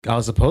I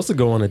was supposed to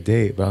go on a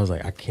date, but I was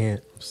like, I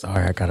can't. I'm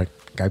sorry, I gotta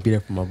be there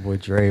for my boy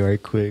Dre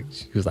right quick.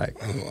 She was like,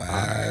 all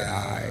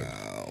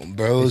right.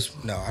 Bros.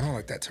 No, I don't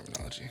like that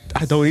terminology.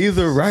 I don't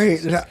either,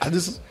 right? And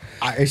she's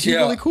Yeah.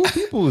 really cool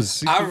people.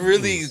 I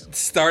really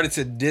started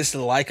to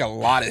dislike a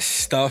lot of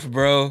stuff,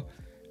 bro.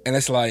 And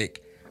it's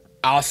like,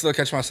 I'll still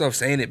catch myself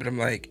saying it, but I'm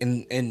like,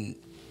 and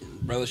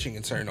relishing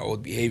in certain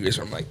old behaviors.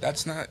 Where I'm like,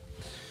 that's not.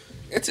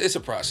 It's a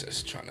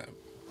process trying to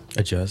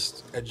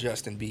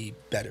adjust and be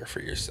better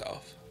for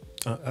yourself.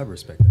 I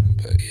respect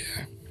that. But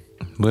yeah,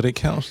 But it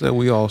counts that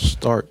we all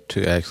start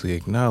to actually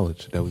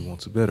acknowledge that we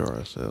want to better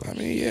ourselves. I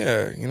mean,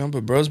 yeah,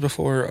 but bros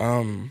before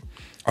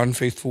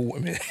unfaithful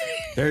women,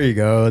 There you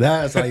go.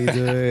 That's how you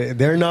do it.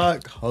 They're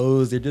not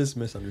hoes. They're just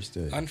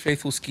misunderstood.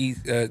 unfaithful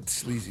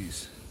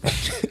sleazies.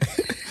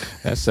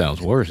 That sounds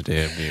worse,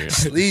 damn near.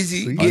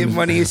 Sleazy, get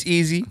money is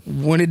easy.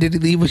 Wanted to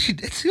leave what she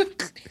did.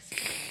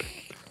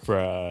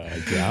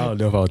 Bruh, yeah, I don't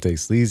know if I'll take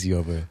sleazy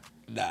over.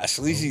 Nah,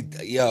 sleazy.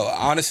 Yo,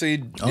 honestly,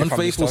 if I'm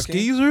Unfaithful just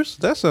talking- skeezers?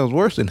 That sounds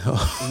worse than hell.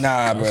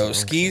 Nah, bro,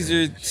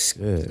 skeezer.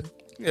 Shit.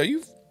 Yo,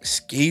 you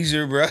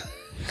skeezer, bro.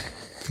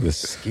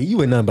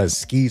 You ain't nothing but a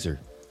skeezer.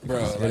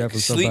 Bro, Say that like, for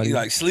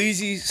somebody.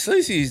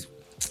 sleazy's.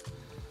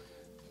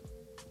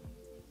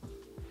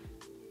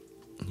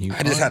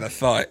 I just had a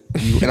thought,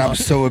 and I'm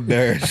so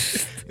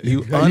embarrassed.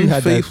 You How you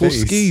had that unfaithful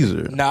face?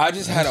 skeezer. Nah, I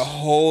just had a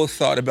whole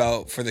thought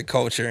about for the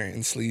culture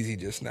and sleazy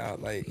just now.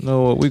 Like,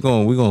 No, what, we're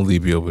gonna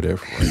leave you over there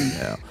for right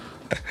now.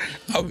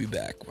 I'll be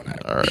back when I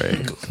All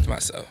right. collect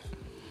myself.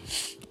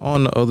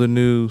 On the other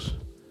news,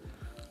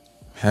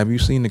 have you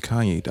seen the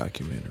Kanye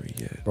documentary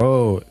yet?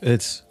 Bro,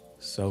 it's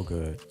so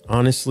good.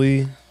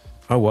 Honestly,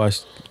 I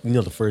watched,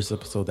 the first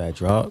episode that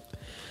dropped.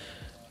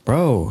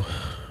 Bro,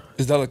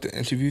 Is that like the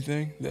interview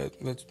thing? That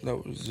was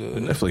The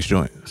Netflix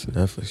joint. it's a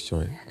Netflix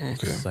joint.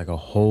 Okay. It's like a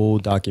whole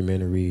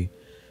documentary.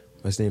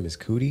 His name is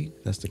Cootie.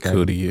 That's the guy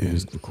Cootie, who yeah.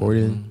 was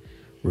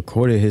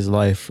recorded his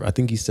life. I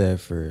think he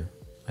said for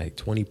like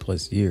 20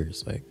 plus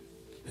years, like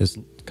his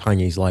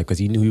Kanye's life, because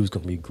he knew he was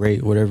gonna be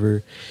great,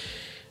 whatever.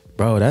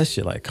 Bro, that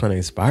shit like kind of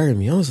inspired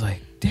me. I was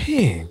like,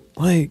 dang,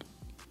 like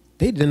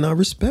they did not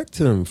respect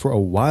him for a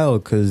while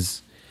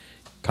because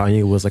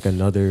Kanye was like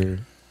another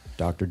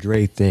Dr.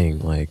 Dre thing,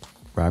 like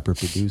rapper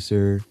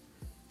producer.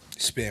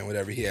 Spin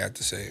whatever he had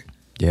to say.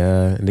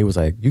 Yeah, and they was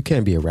like, you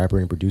can't be a rapper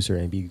and producer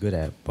and be good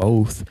at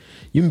both.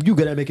 You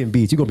good at making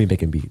beats, you gonna be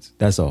making beats.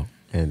 That's all.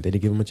 And they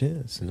didn't give him a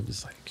chance. And I'm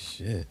just like,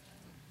 shit.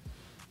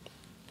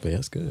 But yeah,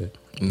 that's good.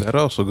 And that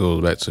also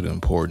goes back to the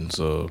importance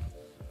of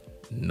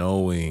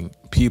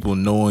people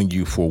knowing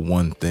you for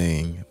one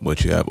thing,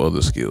 but you have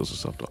other skills and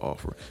stuff to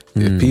offer.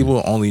 If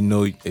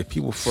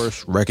people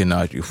first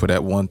recognize you for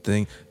that one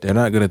thing, they're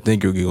not gonna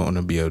think you're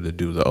gonna be able to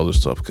do the other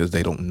stuff because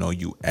they don't know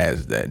you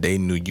as that. They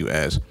knew you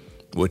as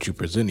what you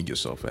presented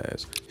yourself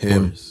as.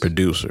 Him, course.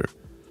 producer.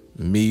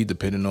 Me,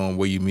 depending on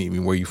where you meet me,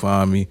 where you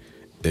find me,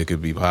 it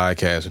could be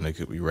podcasting, it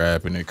could be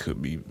rapping, it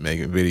could be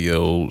making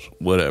videos,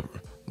 whatever.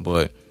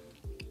 But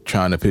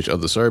trying to pitch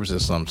other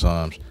services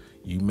sometimes,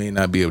 you may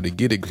not be able to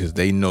get it because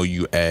they know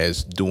you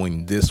as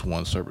doing this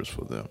one service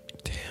for them.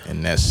 Damn.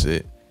 And that's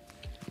it.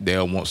 They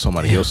don't want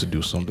somebody else to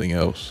do something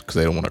else because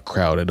they don't want to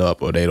crowd it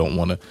up, or they're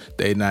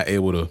not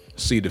able to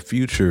see the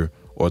future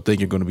or think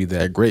you're going to be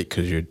that great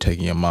because you're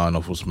taking your mind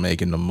off what's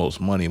making the most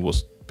money,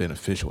 what's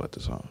beneficial at the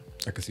time.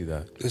 I can see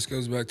that. This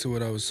goes back to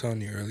what I was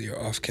telling you earlier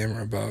off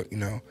camera about,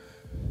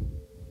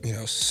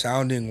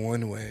 sounding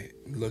one way,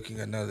 looking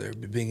another,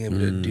 but being able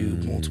to do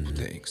multiple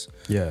things.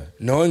 Yeah.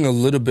 Knowing a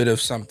little bit of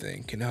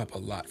something can help a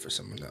lot for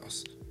someone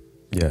else,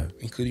 Yeah.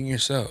 including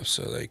yourself.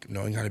 So, like,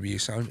 knowing how to be a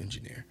sound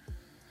engineer,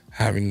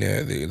 having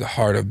the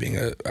heart of being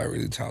a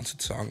really talented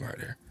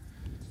songwriter,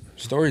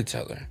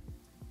 storyteller.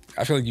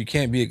 I feel like you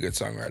can't be a good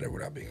songwriter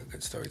without being a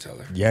good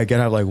storyteller. Yeah, you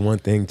gotta have like one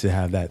thing to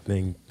have that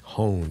thing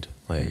honed.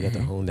 Like you have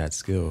to hone that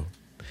skill.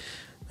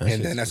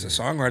 And then as a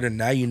songwriter,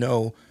 now you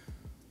know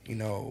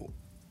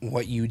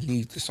what you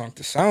need the song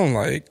to sound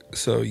like,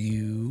 so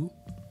you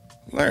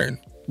learn.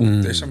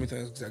 There's so many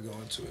things that go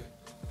into it.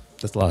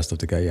 That's a lot of stuff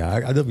to go. Yeah, I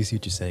definitely see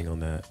what you're saying on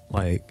that.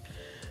 Like,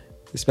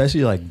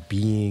 especially like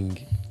being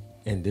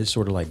in this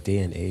sort of like day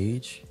and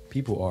age,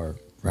 people are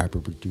rapper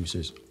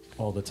producers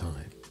all the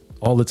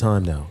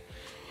time now.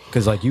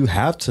 Because like you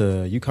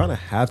kind of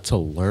have to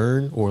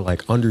learn or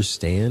like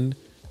understand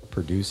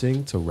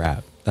producing to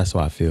rap. That's how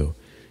I feel.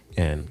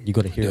 And you're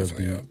gonna hear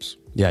Definitely a beat. helps.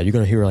 Yeah, you're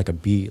gonna hear like a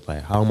beat.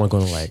 Like, how am I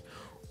gonna like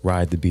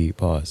ride the beat?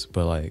 Pause.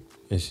 But like,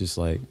 it's just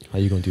like, how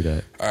you gonna do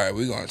that? All right,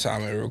 we're gonna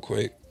time it real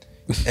quick.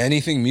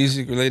 Anything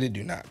music related,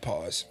 do not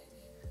pause.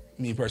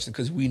 Me personally,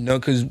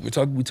 because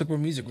we took our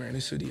music right in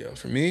the studio.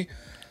 For me,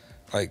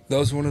 like that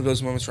was one of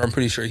those moments where I'm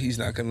pretty sure he's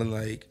not gonna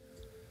like,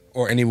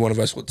 or any one of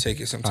us will take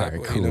it some type of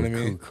way. You know what I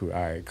mean? Cool. All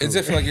right, cool. It's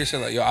if like you're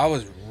saying like, yo, I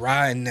was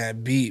riding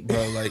that beat,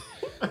 bro.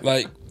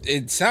 Like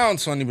it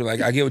sounds funny, but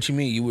like I get what you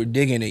mean. You were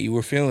digging it, you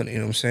were feeling it. You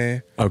know what I'm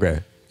saying? Okay.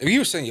 If you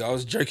were saying, yo, I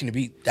was jerking the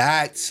beat,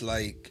 that's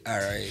like, all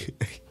right.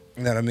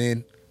 You know what I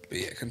mean? But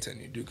yeah,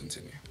 continue.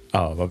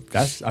 Oh, well,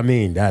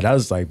 that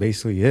was like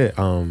basically it.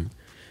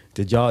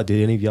 Did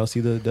any of y'all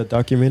see the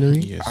documentary?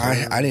 Yes,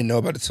 sir. I didn't know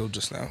about it till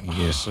just now.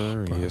 Yes,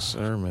 sir. Yes,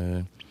 sir,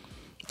 man.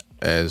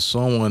 As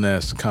someone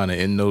that's kind of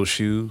in those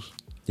shoes,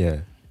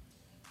 Yeah.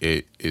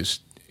 it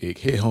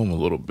hit home a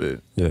little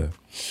bit Yeah.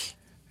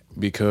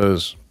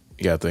 because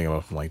you got to think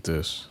about it like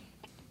this: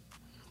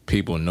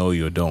 people know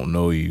you or don't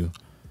know you,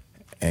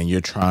 and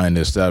you're trying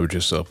to establish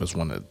yourself as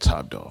one of the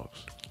top dogs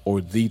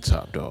or the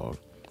top dog,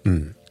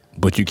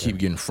 but you keep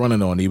getting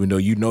fronted on, even though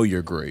you know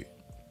you're great.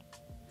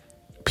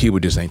 People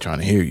just ain't trying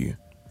to hear you,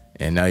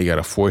 and now you got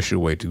to force your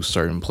way to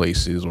certain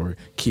places or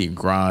keep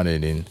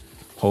grinding and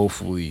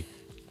hopefully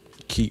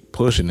keep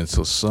pushing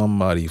until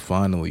somebody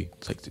finally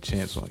takes the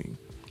chance on you.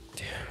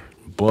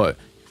 But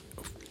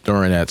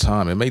during that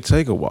time, it may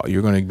take a while.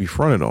 You're going to be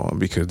fronted on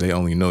because they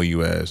only know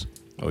you as,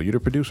 oh, you're the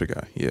producer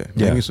guy. Yeah,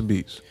 make me some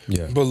beats.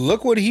 Yeah. But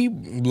look what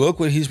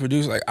he's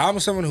produced. Like, I'm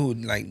someone who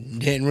like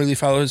didn't really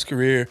follow his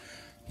career.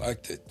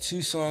 Like, the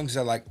two songs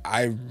that like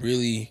I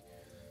really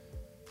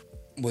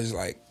was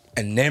like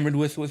enamored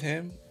with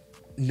him.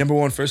 Number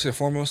one, first and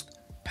foremost,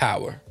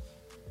 Power.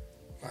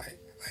 Like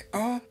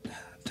oh,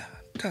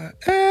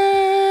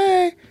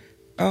 hey,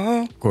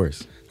 oh, Of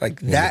course. like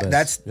One of that. the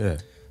That's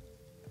best.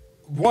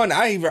 Yeah. one.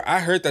 I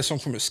heard that song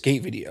from a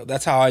skate video.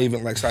 That's how I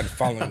even like started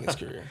following his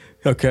career.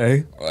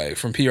 Okay. Like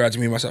from P Rod to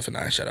Me, Myself, and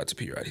I. Shout out to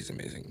P Rod. He's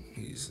amazing.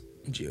 He's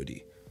God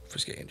for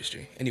skate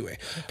industry. Anyway,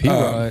 P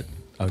Rod.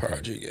 P.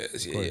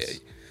 Rodriguez. Yeah.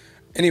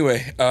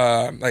 Anyway,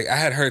 like I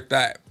had heard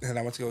that, and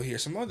I went to go hear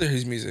some other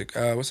his music.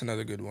 What's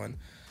another good one?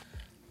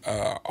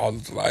 All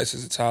of the Lights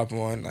is the top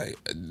one. Like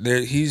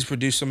he's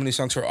produced so many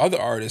songs for other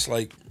artists,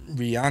 like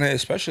Rihanna,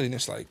 especially. And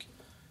it's like,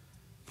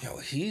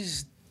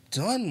 he's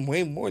done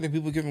way more than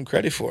people give him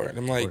credit for. And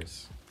I'm like,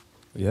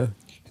 Yeah.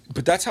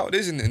 but that's how it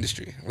is in the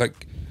industry.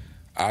 Like,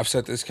 I've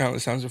said this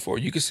countless times before.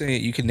 You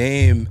can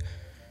name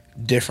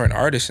different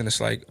artists, and it's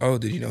like, oh,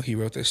 did you know he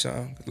wrote this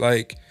song?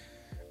 Like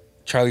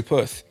Charlie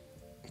Puth,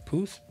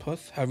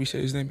 however you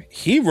say his name.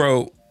 He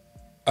wrote,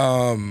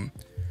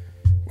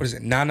 what is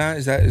it? Nana?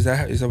 Is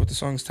that what the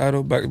song's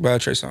titled? By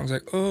Trey Songz,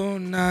 like, oh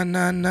na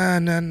na na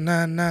na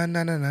na na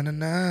na na na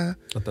na.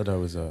 I thought that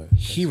was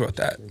He wrote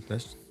that.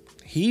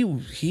 He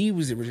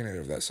was the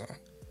originator of that song.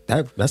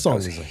 That song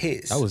was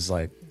his. That was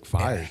like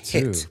fire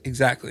too. Hit.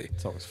 Exactly.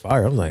 That song was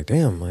fire. I'm like,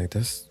 damn, like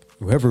that's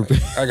whoever. Like,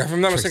 if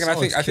I'm not mistaken, I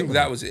think killing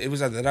that was it. It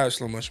was either that or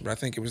Slow Motion, but I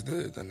think it was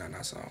the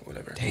Nana song,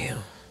 whatever. Damn.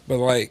 But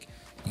like,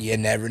 you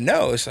never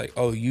know. It's like,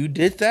 oh, you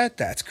did that?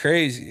 That's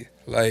crazy.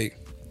 Like,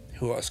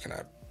 who else can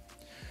I?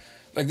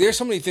 Like, there's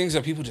so many things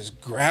that people just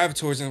grab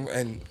towards,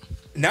 and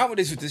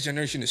nowadays with this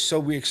generation, it's so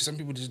weird because some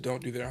people just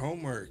don't do their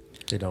homework.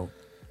 They don't.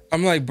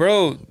 I'm like,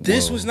 bro,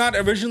 this was not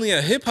originally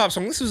a hip hop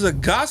song. This was a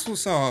gospel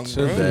song,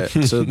 bro.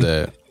 To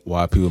that,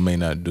 why people may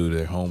not do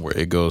their homework,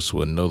 it goes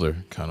to another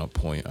kind of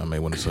point I may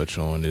want to touch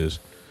on is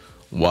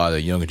why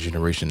the younger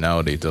generation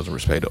nowadays doesn't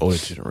respect the older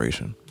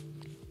generation.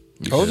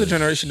 The older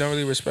generation don't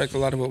really respect a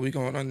lot of what we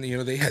going on.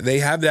 They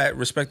have that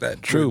respect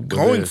that True, but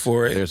going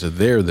for it. There's a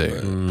there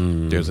there.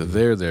 There's a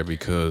there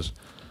because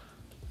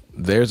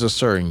there's a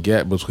certain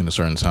gap between a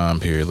certain time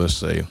period. Let's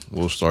say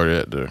we'll start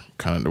at the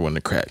kind of when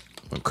crack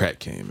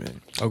came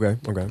in. Okay.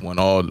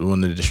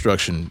 When the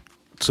destruction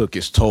took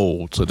its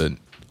toll to the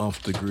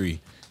nth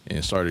degree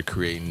and started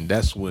creating,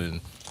 that's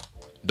when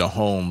the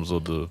homes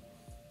of the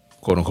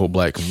quote unquote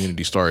black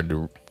community started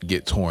to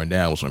get torn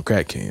down. Was when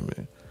crack came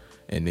in.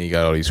 And then you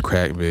got all these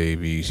crack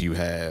babies. You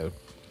have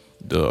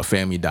the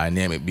family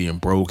dynamic being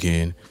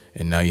broken.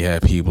 And now you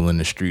have people in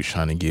the streets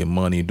trying to get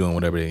money, doing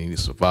whatever they need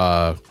to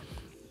survive.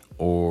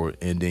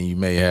 And then you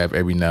may have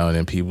every now and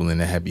then people in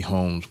the happy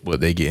homes,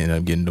 but they end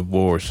up getting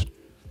divorced.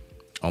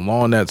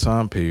 Along that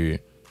time period,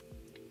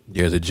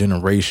 there's a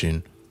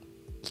generation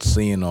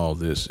seeing all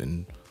this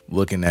and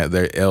looking at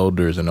their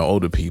elders and the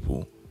older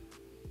people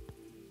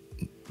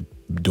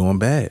doing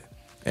bad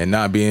and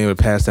not being able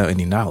to pass down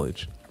any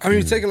knowledge. I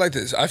mean, take it like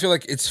this. I feel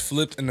like it's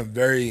flipped in a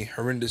very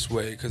horrendous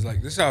way because,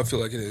 like, this is how I feel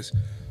like it is.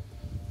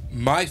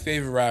 My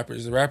favorite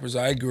rappers, the rappers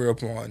I grew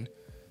up on,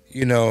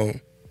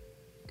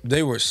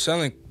 they were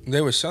selling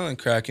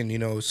crack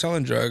and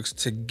selling drugs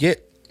to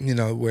get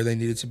where they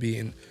needed to be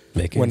and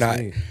whatnot.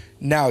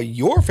 Now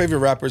your favorite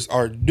rappers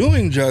are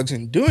doing drugs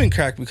and doing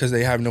crack because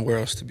they have nowhere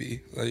else to be.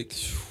 Like,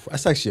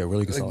 that's actually a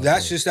really good song.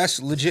 That's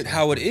legit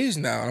how it is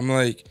now. I'm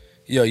like,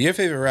 yo, your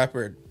favorite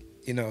rapper,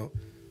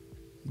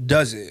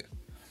 does it.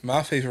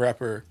 My favorite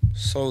rapper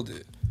sold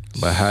it.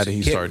 But how did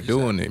he start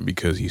doing it?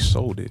 Because he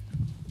sold it.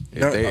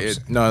 No,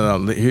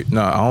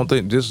 I don't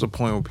think this is the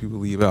point where people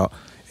leave out.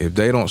 If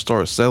they don't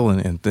start selling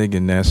and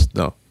thinking that's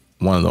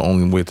one of the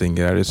only way they can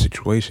get out of this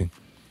situation,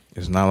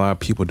 there's not a lot of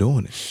people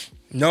doing it.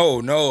 No,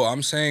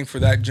 I'm saying for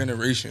that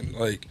generation.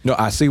 Like, no,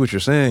 I see what you're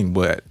saying,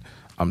 but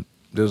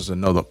there's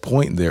another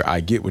point there.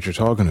 I get what you're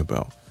talking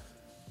about.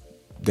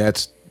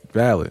 That's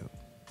valid,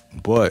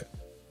 but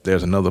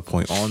there's another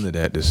point on to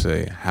that to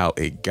say how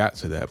it got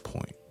to that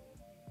point.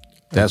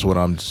 That's what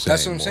I'm saying.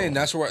 That's what I'm saying.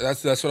 That's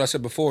what I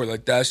said before.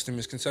 Like, that's the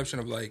misconception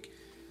of like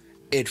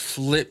it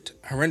flipped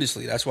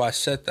horrendously. That's why I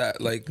said that.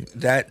 Like,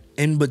 that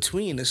in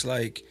between, it's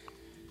like,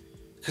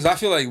 because I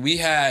feel like we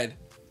had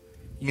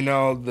you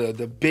know, the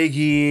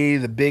Biggie,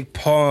 the Big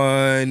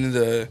Pun,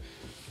 the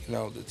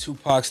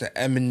Tupacs, the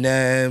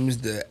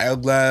Eminems, the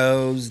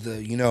Outlaw's,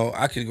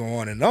 I could go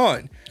on and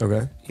on.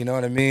 Okay. You know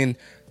what I mean?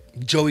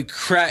 Joey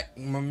Crack,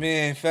 my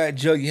man, Fat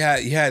Joe, you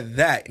had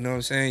that, you know what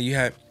I'm saying? You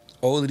had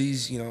all of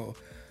these,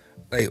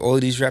 like all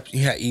of these rappers.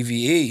 You had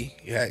EVE,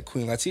 you had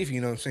Queen Latifah,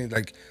 you know what I'm saying?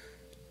 Like,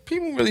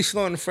 people really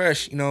slow and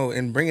fresh,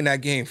 and bringing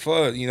that game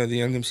for, the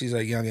young MCs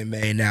like Young and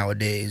May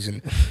nowadays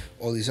and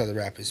all these other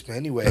rappers. But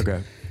anyway,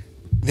 Okay.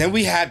 then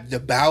we had the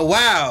Bow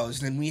Wows.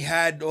 Then we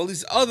had all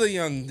these other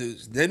young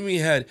dudes. Then we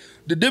had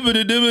the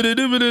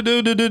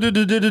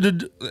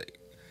like,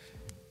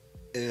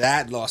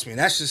 that lost me. And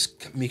that's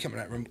just me coming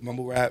at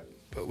mumble rap,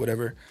 but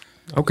whatever.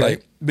 Okay.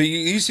 Like, but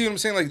you see what I'm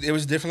saying? Like, there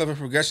was different level of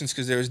progressions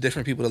because there was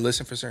different people to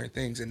listen for certain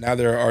things. And now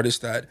there are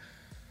artists that,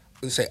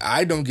 let's say,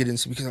 I don't get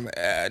into because I'm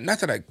not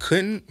that I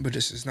couldn't, but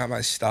just it's not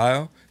my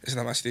style. It's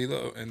not my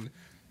stilo. And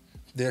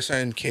there are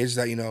certain kids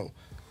that,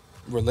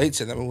 relate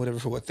to them or whatever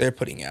for what they're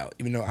putting out,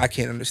 even though I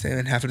can't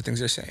understand half of the things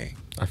they're saying.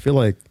 I feel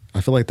like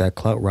that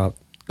clout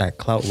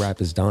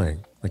rap is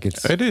dying. Like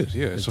It is,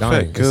 yeah. It's a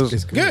dying. fact.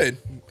 It's Good.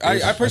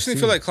 I personally I've feel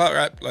seen like clout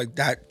rap, like,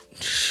 that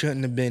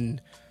shouldn't have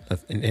been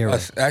an era.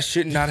 that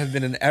should not have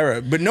been an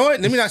era. But no, let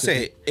me not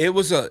say it. It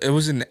was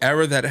an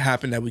era that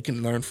happened that we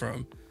can learn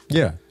from.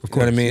 Yeah, of You know course.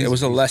 what I mean? It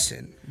was a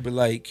lesson. But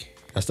like,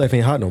 That stuff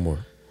ain't hot no more.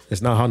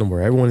 It's not hot no more.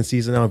 Everyone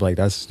sees it now and be like,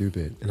 that's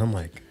stupid. And I'm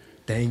like,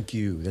 thank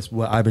you. That's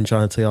what I've been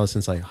trying to tell y'all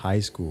since like high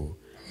school.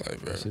 bro.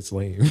 That shit's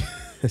lame.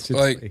 That shit's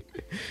Like- lame.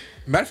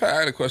 Matter of fact, I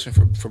had a question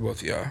for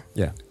both of y'all.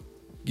 Yeah.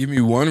 Give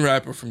me one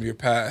rapper from your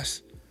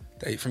past,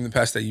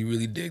 that you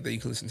really dig, that you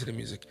can listen to the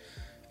music,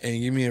 and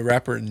give me a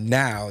rapper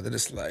now that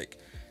it's like,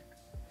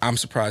 I'm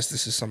surprised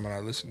this is someone I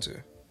listen to.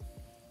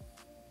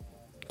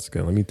 That's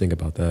good. Let me think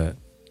about that.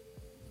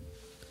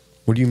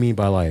 What do you mean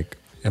by like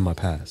in my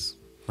past?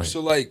 Like,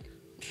 So like,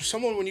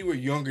 someone when you were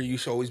younger, you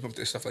used to always bump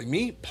their stuff. Like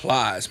me,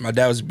 Plies. My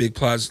dad was a big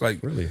Plies. Like,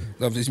 Really?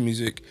 loved his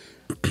music.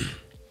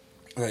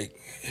 Like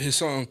his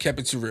song "Kept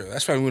It Too Real."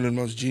 That's probably one of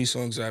the most G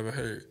songs I ever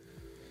heard.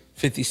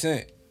 50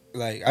 Cent.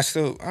 Like I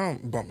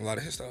don't bump a lot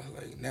of his stuff.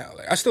 Like now,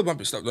 like I still bump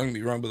his stuff. Don't get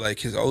me wrong, but like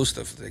his old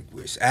stuff, like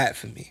where it's at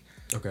for me.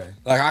 okay.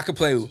 Like I could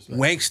play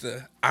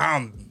Wanksta.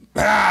 I'm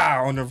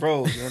on the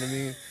road. You know what I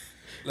mean?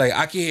 Like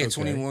I can hear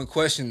 21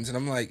 Questions, and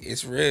I'm like,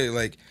 it's real.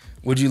 Like,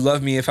 would you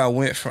love me if I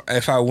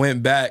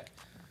went back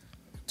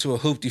to a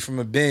hoopty from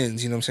a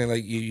Benz? You know what I'm saying?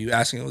 Like you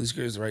asking all these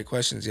girls the right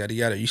questions, yada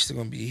yada. You still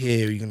gonna be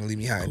here? Or you gonna leave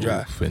me high and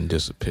dry? Oof, and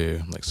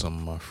disappear like some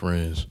of my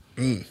friends.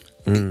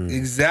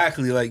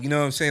 Exactly. Like, you know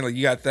what I'm saying? Like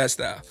you got that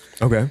style.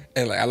 Okay.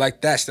 And like I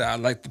like that style. I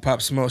like the Pop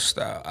Smoke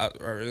style.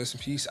 Rest in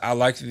peace. I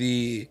like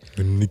the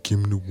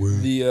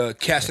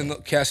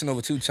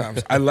Casanova 2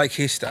 Times. I like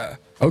his style.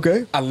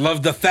 Okay. I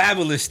love the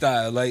Fabulous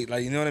style. Like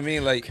you know what I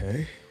mean? Like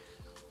Okay.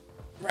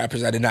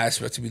 rappers I did not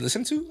expect to be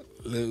listened to.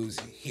 Lil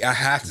Uzi. I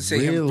have to say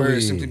him Really?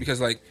 first simply because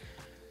like,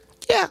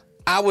 yeah,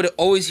 I would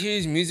always hear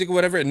his music or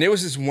whatever. And there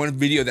was this one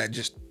video that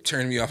just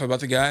turned me off about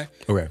the guy.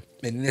 Okay.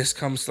 And this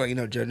comes to like,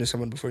 judging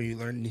someone before you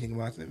learn anything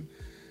about them.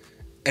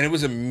 And it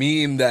was a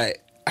meme that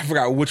I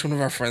forgot which one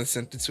of our friends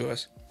sent it to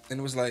us. And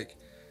it was like,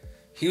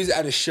 he was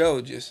at a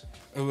show just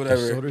or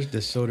whatever.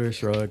 The shoulder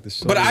shrug. The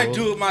shoulder But I roll.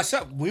 do it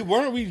myself.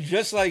 Weren't we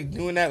just like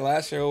doing that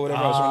last year or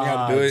whatever? I was showing you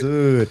how to do it.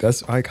 Dude,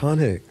 that's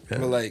iconic.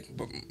 Yeah.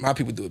 But my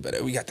people do it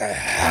better. We got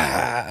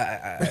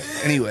that.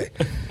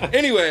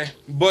 Anyway,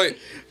 but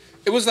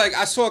it was like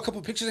I saw a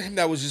couple pictures of him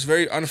that was just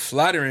very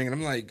unflattering, and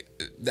I'm like,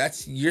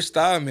 that's your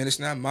style, man. It's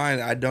not mine.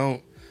 I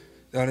don't.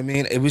 You know what I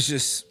mean? It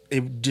just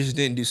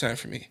didn't do something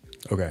for me,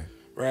 Okay.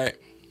 right?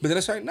 But then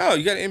it's like, no,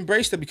 you got to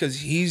embrace that because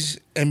he's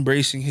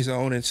embracing his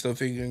own and still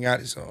figuring out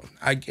his own.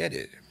 I get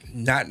it.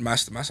 Not my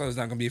style is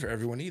not gonna be for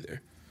everyone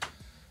either.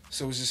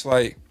 So it's just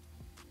like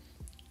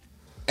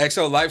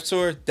XO Life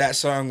Tour. That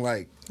song,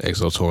 like.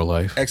 EXO Tour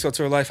Life. XO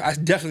Tour Life. I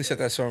definitely said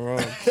that song wrong.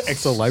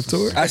 EXO Life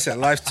Tour? I said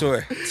Life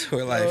Tour.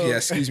 Tour Life. Yeah,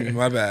 excuse me.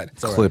 My bad.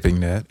 Clipping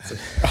that.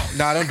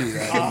 No, don't do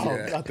that. Don't do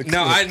that. not the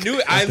No, clip. I knew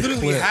it. I literally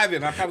clip. have it.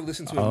 And I probably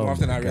listened to it Oh more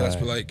often than I my realized.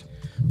 God. But like,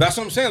 that's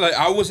what I'm saying. Like,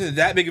 I wasn't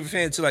that big of a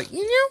fan until like,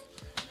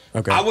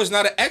 Okay. I was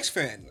not an X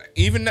fan.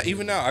 Even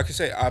now, I could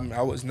say I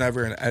was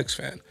never an X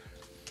fan.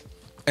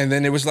 And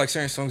then there was like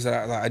certain songs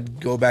that I'd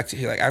go back to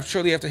hear. Like,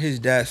 shortly after his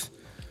death,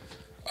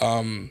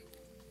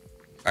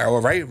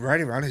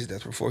 right around his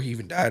death, before he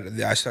even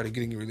died, I started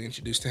getting really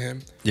introduced to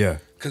him. Yeah.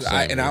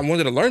 I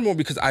wanted to learn more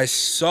because I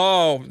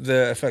saw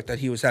the effect that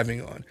he was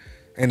having on.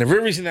 And the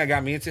real reason that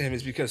got me into him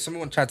is because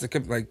someone tried to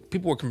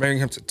people were comparing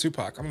him to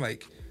Tupac. I'm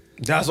like,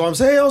 That's what I'm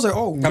saying. I was like,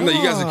 oh, I'm like,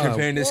 you guys are nah.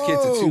 comparing this kid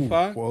to Whoa.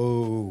 Tupac?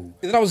 Whoa.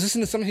 and then I was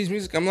listening to some of his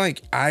music. I'm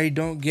like, I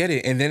don't get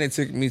it. And then it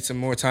took me some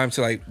more time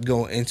to like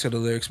go into the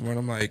lyrics more. And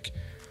I'm like,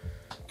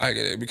 I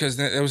get it, because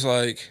then it was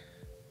like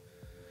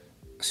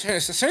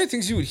certain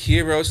things you would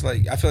hear, bro. It's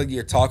like I feel like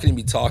you're talking and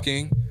be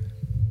talking,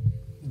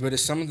 but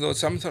it's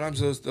sometimes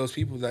those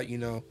people that you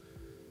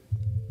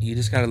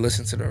just gotta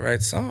listen to the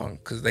right song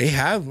because they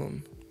have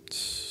them.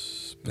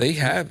 They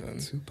have them.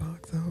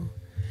 Tupac though.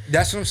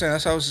 That's what I'm saying.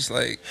 That's why I was just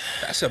like,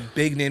 that's a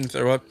big name to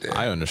throw up there.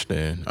 I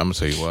understand. I'm gonna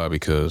tell you why,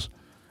 because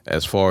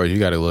as far as you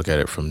got to look at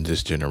it from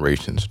this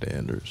generation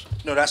standards.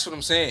 No, that's what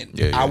I'm saying.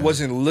 Yeah, I yeah.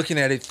 wasn't looking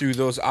at it through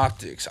those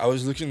optics. I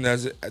was looking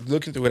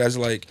through it as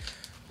like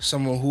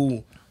someone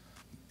who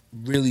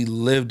really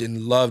lived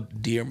and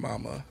loved Dear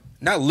Mama.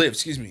 Not lived,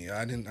 excuse me.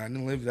 I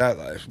didn't live that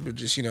life, but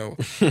just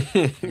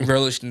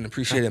relished and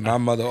appreciated my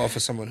mother off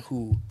of someone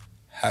who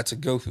had to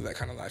go through that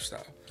kind of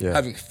lifestyle. Yeah.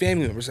 Having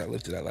family members that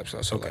lived through that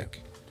lifestyle. So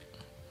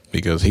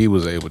Because he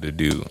was able to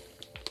do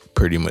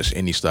pretty much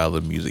any style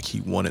of music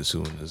he wanted to,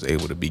 and was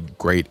able to be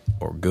great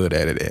or good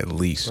at it at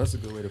least. That's a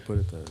good way to put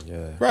it then.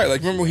 Yeah. right,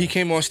 like remember when he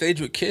came on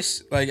stage with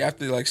Kiss, like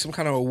after like some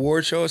kind of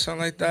award show or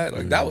something like that?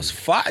 Like that was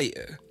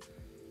fire.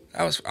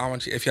 That was, I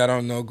want you, if y'all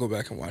don't know, go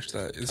back and watch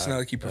that. It's not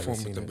like he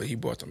performed with them, but he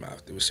brought them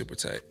out. It was super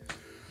tight.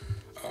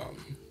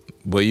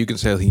 But you can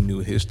tell he knew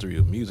history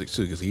of music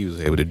too, because he was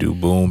able to do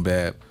boom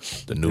bap,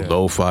 the new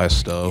lo-fi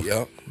stuff,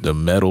 Yep. the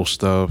metal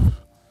stuff,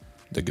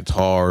 the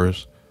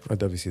guitars. I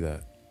definitely see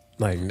that.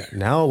 Like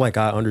now, like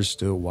I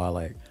understood why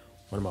like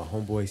one of my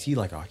homeboys,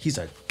 he's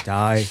a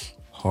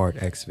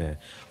die-hard X fan.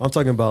 I'm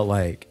talking about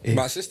like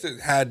My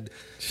sister had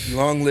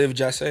Long Live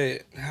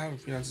Jase. How do you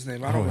pronounce his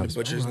name? I don't want to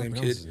butcher his name,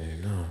 kid.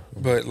 No.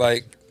 But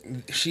like,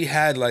 she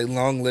had like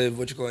Long Live,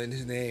 what you call it,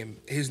 his name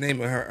in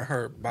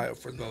her bio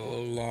for the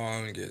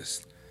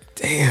longest.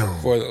 Damn.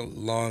 For the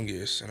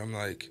longest. And I'm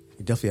like,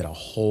 He definitely had a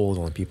hold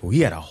on people. He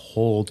had a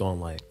hold on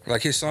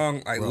like his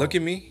song, like Look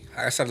at Me.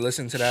 I started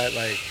listening to that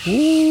like,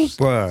 ooh,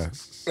 bruh.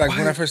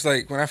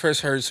 like when I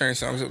first heard certain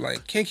songs, it was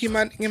like, can't keep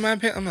my in my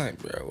pen. I'm like,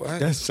 bro, what?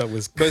 That stuff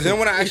was But then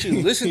when I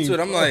actually listened to it,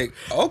 I'm like,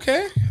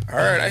 okay, all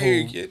right, I hear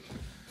you, kid.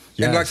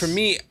 And like for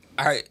me,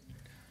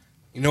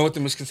 you know what the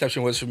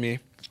misconception was for me?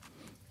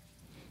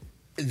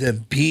 The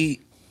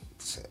beat,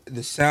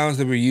 the sounds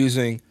that we're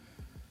using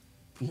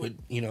would,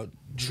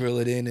 drill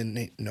it in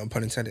and,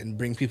 pun intended, and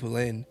bring people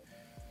in.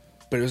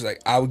 But it was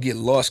like, I would get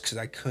lost because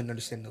I couldn't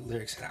understand the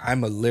lyrics. And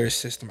I'm a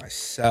lyricist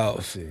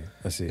myself.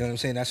 I see. You know what I'm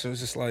saying? That's what it was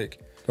just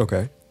like.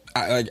 Okay.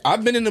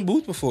 I've been in the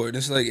booth before. And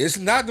it's like, it's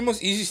not the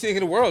most easiest thing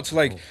in the world. So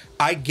like,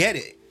 I get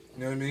it. You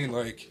know what I mean?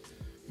 Like,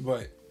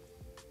 but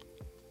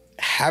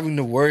having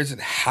the words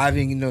and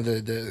having,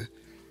 the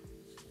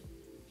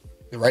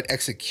right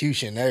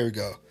execution. There we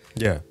go.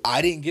 Yeah.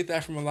 I didn't get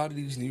that from a lot of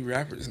these new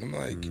rappers. And I'm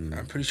like,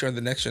 I'm pretty sure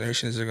the next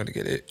generations are going to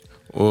get it.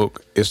 Well,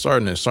 it's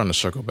starting to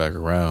circle back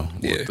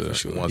around. Yeah, with for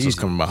sure. Once it's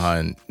coming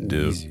behind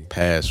the Easy.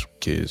 past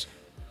kids.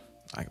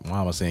 Like,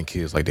 why am I saying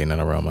kids like they not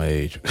around my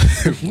age?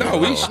 No,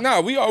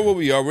 we are what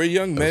we are. We're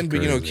young men, but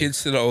crazy.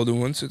 kids to the older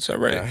ones. It's all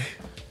right.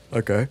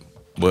 Okay.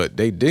 But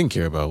they didn't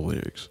care about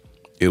lyrics.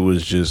 It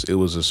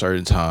was a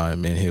certain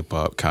time in hip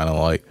hop, kind of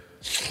like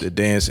the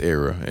dance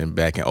era, and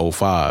back in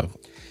 05.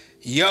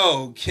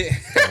 Yo, kid.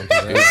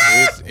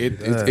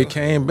 It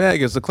came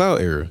back as the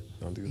cloud era.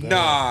 Don't do that.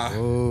 Nah.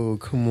 Oh,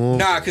 come on.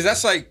 Nah, because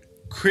that's like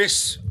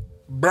Chris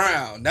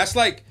Brown. That's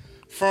like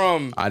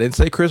from... I didn't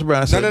say Chris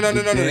Brown. I said No. the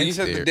You dance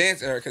said the era.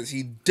 dance era because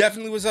he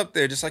definitely was up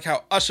there, just like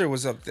how Usher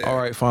was up there. All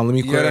right, fine. Let me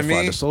You know what I clarify.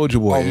 mean? The Soulja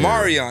Boy. era.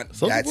 Omarion.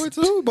 Soulja Boy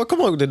too? But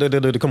come on.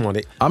 Come on.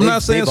 I'm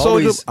not saying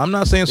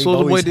Soulja Boy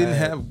always didn't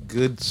had- have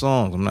good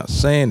songs. I'm not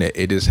saying that.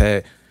 It just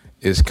had,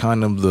 it's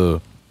kind of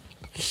the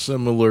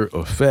similar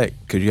effect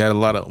because you had a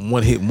lot of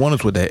one-hit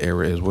wonders with that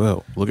era as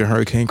well. Look at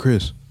Hurricane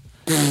Chris.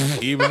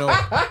 even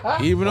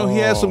though he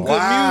had some good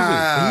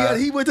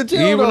music. He went to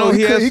jail. Even though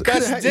he has-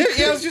 That's different.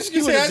 Yeah, I was just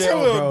gonna say, that's a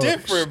little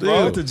different, He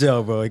bro. went to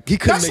jail, bro. He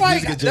couldn't make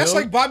music in jail. That's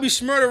like Bobby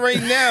Shmurda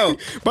right now,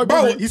 Bobby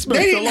bro. Shmurda, he They Smurda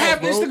didn't fell have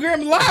off, bro.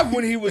 Instagram Live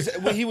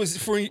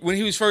when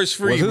he was first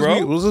free,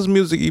 bro. Was his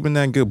music even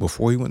that good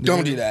before he went to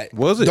Don't jail? do that.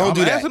 Was it? Don't I'm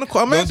do that. asking the-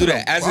 I'm Don't asking do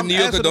that. the- As a I'm New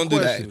Yorker, asking don't the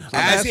do that. question. I'm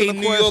As asking a the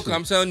New Yorker, question.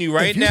 I'm telling you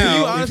right Can you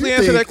now, honestly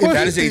answer that question?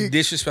 that is a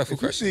disrespectful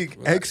If you question. think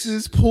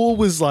X's pool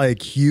was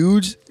like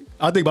huge,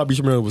 I think Bobby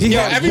Shmurda was. He Yo,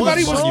 had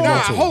everybody one was song. nah.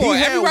 Hold He on,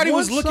 had everybody one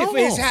was looking for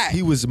his song. hat.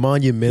 He was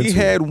monumental. He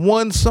had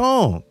one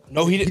song.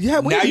 No, he didn't. He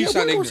had Now you one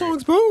sound more ignorant.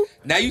 songs, bro.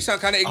 Now you sound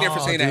kind of ignorant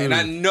for Oh, saying that, and dude.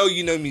 I know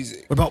you know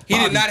music. What about He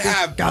did Bobby? not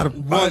have Got a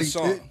one body.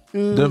 song.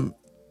 The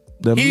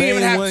He didn't even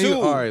main have one. two.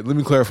 All right, let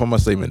me clarify my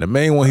statement. The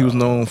main one he was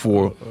known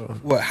for.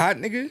 What, hot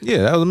nigga? Yeah,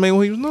 that was the main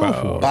one he was known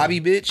for. Bobby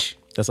bitch.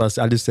 That's what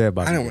I just said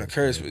Bobby. I don't want to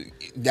curse, but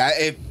that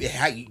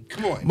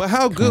come on. But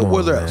how good Come were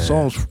on, their man.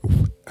 songs?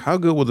 How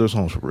good were their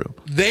songs for real?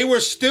 They were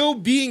still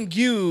being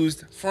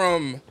used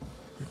from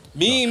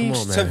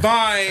memes man. to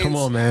Vines. Come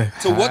on, man.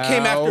 To what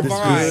came How after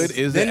Vines. good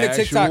is Then the the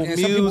TikTok, actual and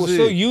some people music?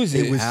 still use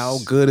it. How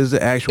good is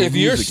the actual If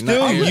you're music?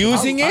 still Not-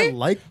 using I it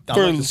like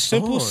for the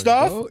simple song,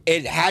 stuff, bro.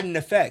 it had an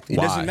effect. It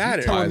Why? doesn't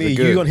matter. Why Telling is me it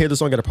you're good? gonna hear the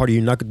song at a party,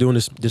 you're not doing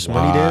this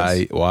money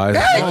dance. Why?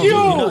 Thank you.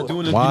 You're not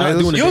doing the, Why you're not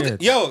is- doing the Yo,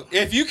 dance. yo,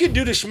 if you could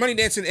do the shmoney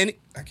dance in any,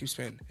 I keep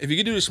spinning. If you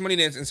could do the shmoney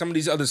dance in some of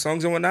these other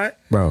songs and whatnot,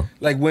 Bro.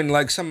 like when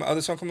like some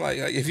other song come like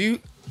if you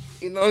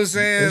know what I'm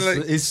saying,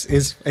 like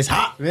It's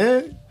hot,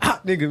 man.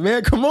 Hot nigga,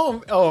 man. Come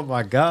on. Oh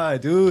my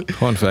god, dude.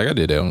 Fun fact: I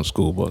did that on the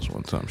school bus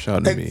one time. Shout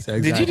out to me.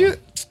 Exactly. did you do,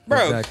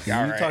 bro? Exactly.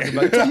 All You right.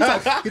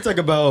 talk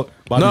about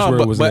Bobby No,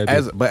 Shmurda was but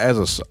that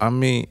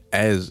big.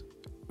 as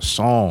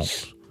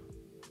songs,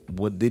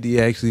 what did he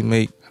actually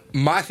make?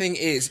 My thing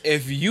is,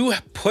 if you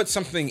put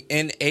something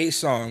in a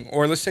song,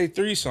 or let's say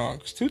 3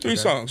 songs, 2-3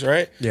 songs,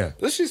 right? Yeah.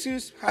 Let's just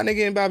use Hot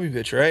Nigga and Bobby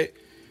Bitch, right?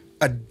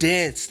 A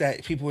dance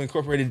that people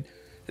incorporated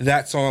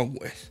that song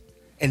with.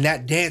 And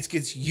that dance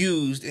gets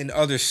used in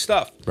other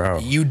stuff. Bro,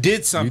 you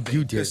did something.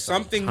 you did Because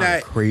something kinda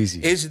that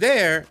crazy. is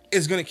there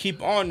is going to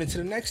keep on into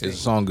the next Is thing. the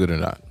song good or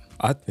not?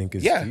 I think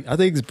it's Yeah. I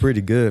think it's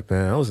pretty good,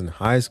 man. I was in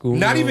high school.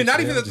 Not you know even what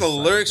I'm that saying? the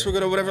lyrics were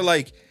good or whatever.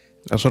 Like,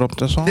 That's what I'm.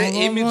 That's all. the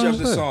image of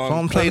the That's song all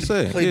I'm trying played, to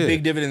say. played Yeah.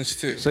 big dividends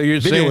too. So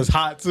you're Video saying was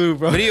hot too,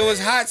 bro. Video was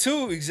hot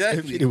too,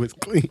 exactly. It was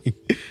clean.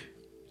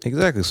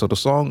 exactly. So the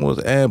song was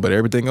but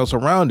everything else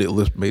around it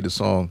made the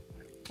song.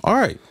 All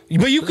right.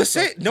 But you could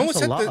say no one That's a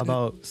said lot that.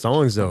 about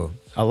songs though.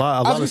 A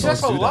lot of songs.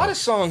 That's a do lot that. of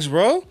songs,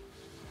 bro.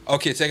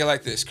 Okay, take it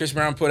like this. Chris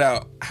Brown put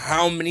out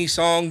how many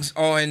songs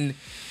on?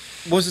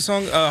 What was the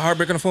song?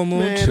 Heartbreak on the Full Moon.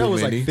 Man, that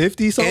was many. like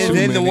 50 songs. And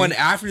then the many. one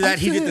after that,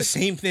 he did the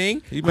saying. same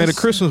thing. He made a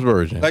Christmas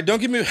version Like, don't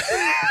give me.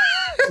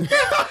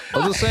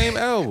 of the same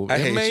album. I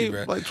He hate you, made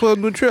bro. like 12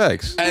 new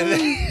tracks. And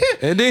then,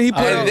 And then he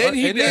put And out, then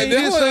he and then did- he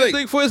did the hold on, same like-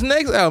 thing for his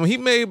next album. He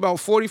made about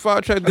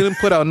 45 tracks, then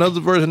put out another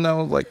version that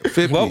was like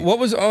 50. what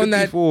was on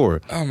that?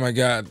 54. Oh my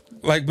god!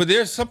 Like, but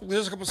there's a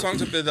couple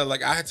songs up there that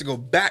like I had to go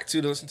back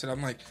to listen to. Them.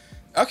 I'm like,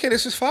 okay,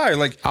 this is fire.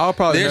 Like, I'll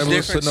probably there's never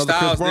listen different to another Chris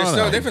styles. Brown There's still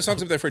album. different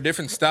songs up there for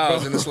different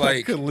styles, and it's I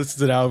like couldn't listen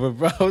to the album,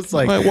 bro. I was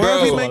like, Like, why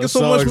is he bro, making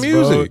so much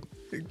music?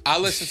 I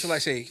listened to like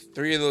say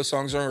 3 of those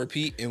songs on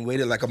repeat and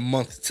waited like a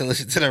month to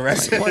listen to the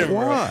rest of Like, them.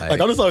 bro. why? Like,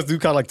 other songs do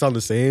kind of like sound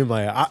the same.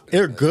 Like,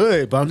 they're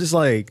good, but I'm just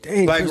like,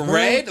 dang. Like Chris Brown?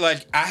 Red,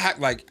 like I have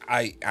like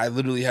I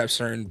literally have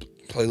certain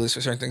playlists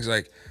for certain things.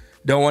 Like,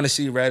 don't want to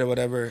see Red or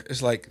whatever.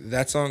 It's like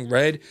that song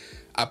Red.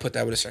 I put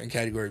that with a certain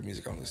category of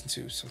music I listen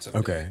to. So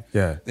Okay,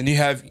 yeah. Then you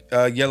have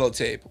Yellow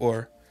Tape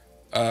or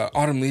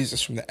Autumn Leaves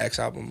is from the X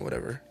album or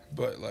whatever.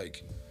 But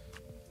like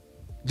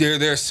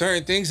there are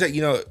certain things that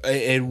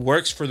it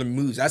works for the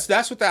moods.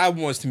 That's what the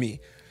album was to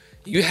me.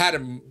 You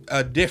had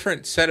a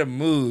different set of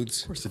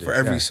moods Of course it for is,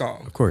 every yeah.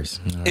 song. Of course.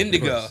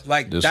 Indigo,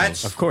 like This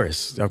that's Of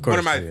course. one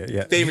of my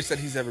yeah. favorites that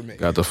he's ever made.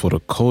 Got the For the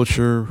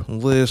Culture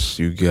list.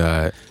 You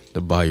got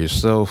the By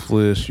Yourself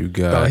list. You No,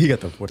 got he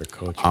got the water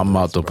culture. I'm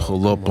about list, to bro.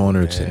 pull up Come on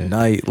her man.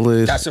 tonight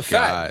list. That's a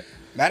fact. Got-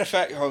 Matter of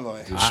fact, hold on.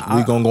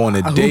 we gonna go on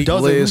a Who date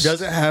doesn't, list. Who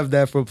doesn't have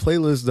that for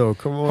playlist though?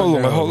 Come on, Hold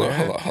on, now, hold on,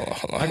 man. hold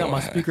on. I got my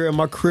speaker in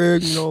my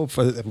crib,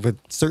 for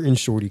certain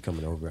shorty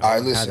coming over. All right, I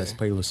had listen. this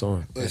playlist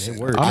on. Listen. And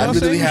it worked. I'm I not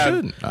literally saying you have-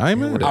 shouldn't. I ain't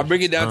mad at I'll it.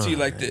 break it down to you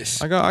like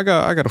this. I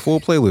got a full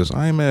playlist.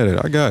 I ain't mad at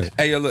it. I got it.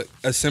 Hey, yo, look,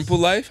 A Simple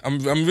Life. I'm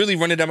really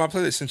running down my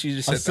playlist since you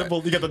just said A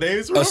simple. You got the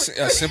names, that. bro?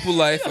 A Simple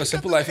Life. A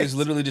Simple Life is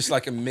literally just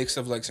like a mix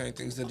of like certain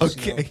things that just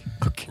Okay.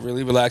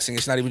 really relaxing.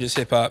 It's not even just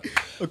hip hop.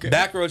 Okay.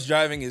 Backroads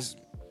Driving is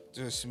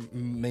just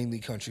mainly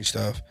country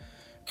stuff.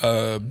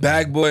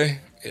 Bag Boy,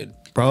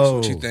 Bro.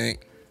 what you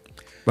think?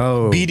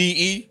 Bro.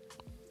 BDE,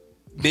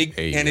 Big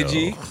Hey,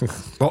 Energy.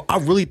 Bro, I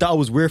really thought it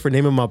was weird for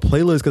naming my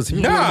playlist because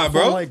Nah,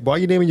 bro. Like, why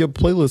you naming your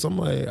playlist? I'm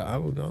like, I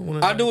don't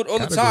want to. I do it all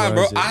the time,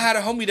 bro. I had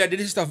a homie that did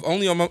his stuff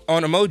only on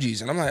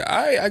emojis, and I'm like, all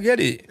right, I get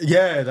it.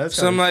 Yeah, that's.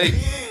 So I'm like,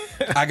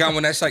 I got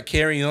one that's like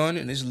Carry On,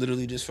 and it's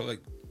literally just for like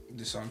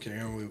the song Carry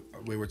On,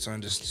 Wayward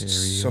Son, just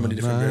so many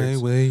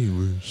different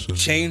lyrics.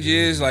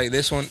 Changes, like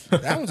this one,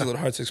 that one's a little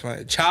hard to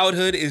explain.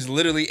 Childhood is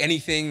literally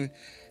anything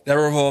that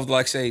revolved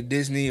like say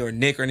Disney or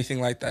Nick or anything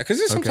like that.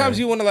 Because sometimes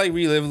you want to like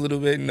relive a little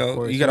bit. You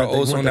got an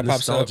old song that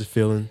pops up.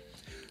 Feeling.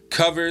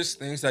 Covers,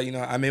 things that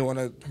I may want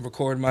to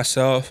record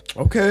myself.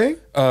 Okay.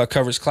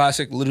 Covers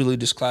classic, literally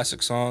just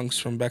classic songs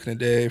from back in the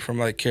day, from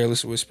like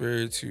Careless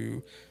Whisper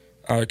to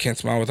Can't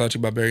Smile Without You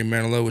by Barry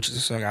Manilow, which is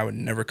a song I would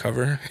never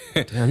cover.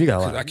 Damn, you got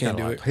a lot. I can't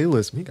do it.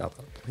 Playlist. We got a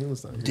lot of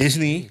playlists on here.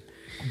 Disney,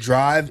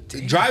 Drive.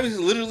 Drive is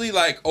literally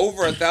like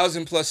over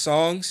 1,000+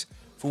 songs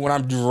for when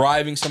I'm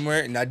driving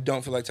somewhere and I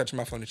don't feel like touching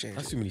my phone to change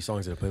That's it. too many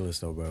songs in the playlist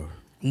though, bro.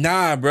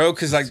 Nah, bro,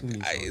 because like, Too many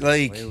songs in the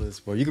like,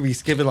 playlist, bro. You could be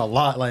skipping a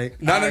lot. Like,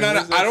 no. alright,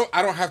 what's I this?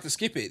 don't have to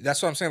skip it.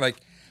 That's what I'm saying. Like,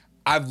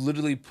 I've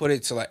literally put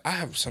it to like I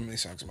have so many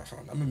songs on my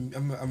phone.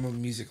 I'm a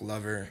music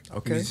lover,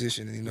 Okay.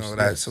 musician, and you know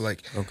that. So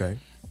like, Okay.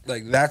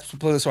 like that's the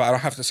playlist so I don't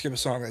have to skip a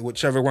song. Like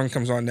whichever one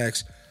comes on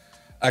next,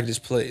 I can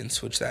just play it and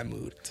switch that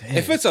mood. Damn,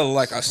 if it's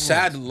a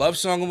sad love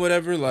song or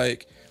whatever,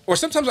 like, or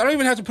sometimes I don't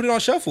even have to put it on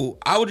shuffle.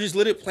 I would just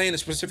let it play in a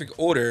specific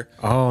order.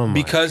 Oh my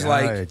because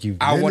God, like you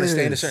I want to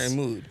stay in a menace. certain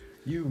mood.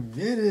 You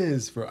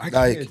menace, bro. I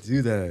Like, can't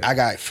do that.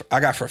 I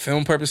got for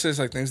film purposes,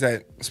 like things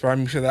that inspire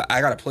me for that.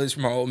 I got a playlist for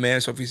my old man,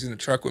 so if he's in the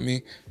truck with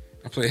me,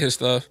 I play his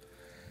stuff.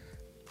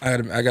 I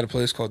got a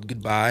playlist called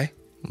Goodbye.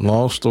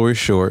 Long story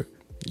short,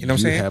 You know what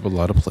I'm saying? have a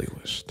lot of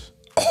playlists.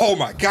 Oh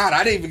my God,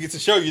 I didn't even get to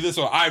show you this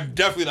one. I'm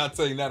definitely not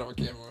saying that on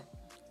camera.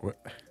 What?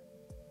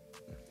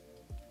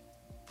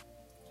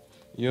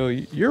 Yo,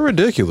 you're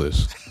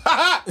ridiculous.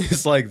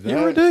 It's like that.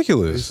 You're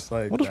ridiculous. It's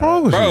like what is that.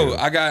 wrong with Bro, you?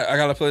 I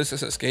got a playlist that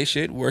says skate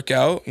shit,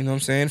 workout, you know what I'm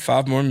saying?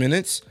 5 more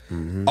minutes.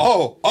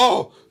 Oh,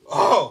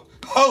 hold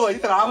on, you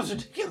thought I was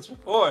ridiculous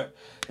before.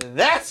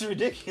 That's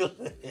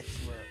ridiculous.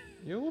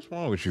 Yo, what's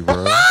wrong with you,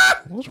 bro?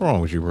 What's wrong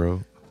with you,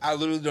 bro? I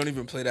literally don't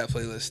even play that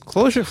playlist.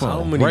 Close your How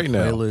phone many right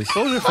now. playlists?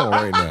 Close your phone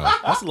right now.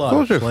 That's a lot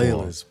Close of your phone.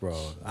 playlists, bro.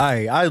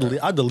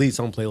 I delete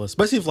some playlists,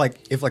 especially if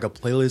like a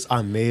playlist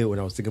I made when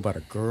I was thinking about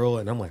a girl,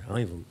 and I'm like,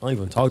 I don't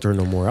even talk to her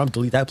no more. I'll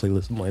delete that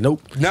playlist. I'm like,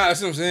 nope. Nah,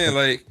 that's what I'm saying.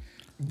 Like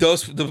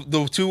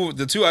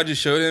the two I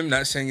just showed him.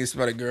 Not saying it's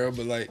about a girl,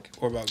 but like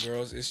or about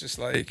girls. It's just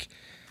like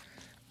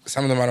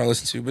some of them I don't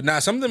listen to, but nah,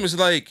 some of them is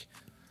like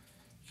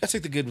you gotta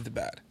take the good with the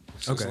bad.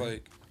 So Okay.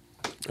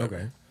 It's like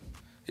Okay.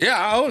 yeah,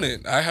 I own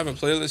it. I have a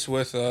playlist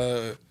with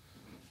I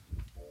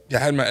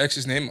had my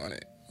ex's name on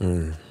it.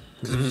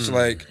 It was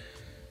like,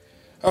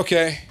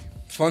 okay,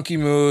 funky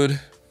mood.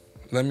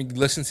 Let me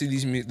listen to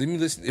these. Let me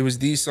listen. It was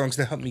these songs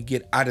that helped me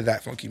get out of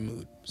that funky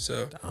mood.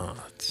 So, you know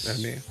what I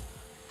mean,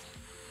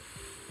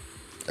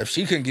 if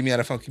she couldn't get me out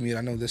of funky mood,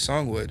 I know this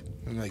song would.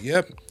 I'm like,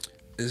 yep,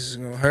 this is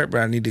gonna hurt,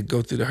 but I need to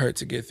go through the hurt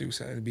to get through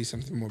something to be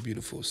something more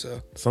beautiful.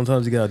 So,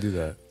 Sometimes you gotta do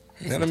that.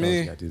 you know what I Sometimes mean?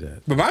 you gotta do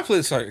that. But my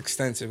playlists are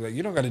extensive. Like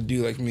you don't got to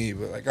do like me,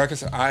 but like I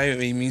said, I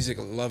am a music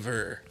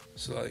lover.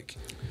 So like,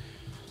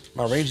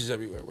 my range is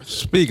everywhere with it.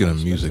 Speaking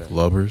of music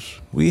lovers,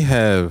 we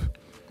have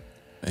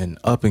an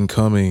up and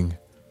coming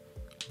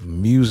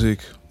music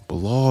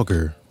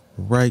blogger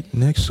right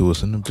next to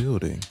us in the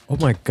building. Oh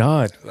my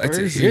God! I like Where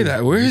to is hear he?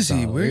 that. Where is he?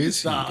 He's Where not-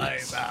 is he?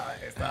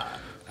 he's not.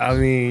 I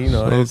mean, you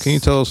know. So it's- can you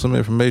tell us some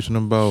information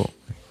about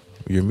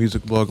your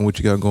music blog and what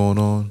you got going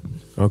on?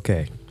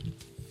 Okay.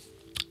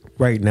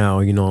 Right now,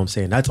 you know what I'm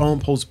saying? That's on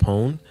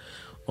postpone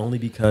only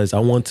because I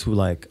want to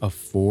like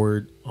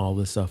afford all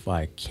the stuff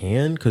I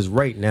can. Because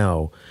right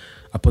now,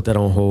 I put that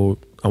on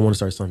hold. I want to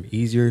start something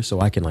easier so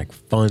I can like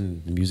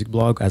fund the music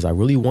blog as I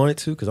really want it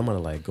to. Because I'm gonna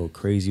like go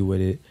crazy with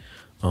it.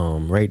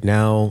 Right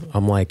now,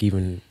 I'm like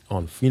even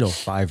on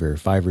Fiverr.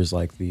 Fiverr's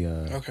like the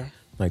Okay.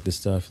 like the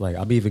stuff. Like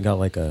I've even got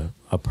like a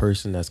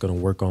person that's gonna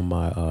work on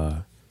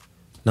my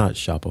not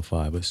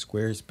Shopify, but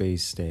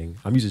Squarespace thing.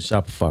 I'm using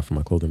Shopify for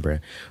my clothing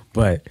brand,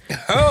 but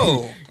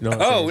Oh, You know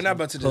what I'm saying? we're not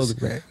about to Close just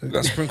the brand. we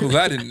gotta sprinkle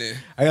that in there.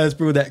 I gotta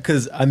sprinkle that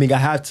because I mean I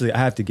have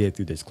to get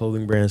through this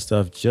clothing brand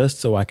stuff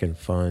just so I can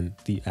fund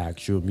the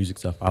actual music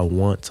stuff I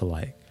want to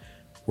like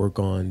work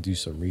on, do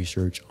some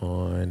research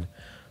on.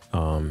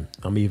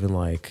 I'm even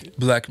like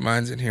Black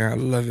minds in here. I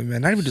love it,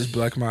 man. Not even just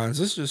black minds.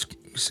 Let's just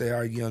say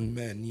our young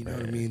men. You know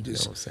what I mean? you know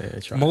Just what I'm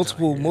saying, trying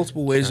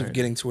multiple ways of trying.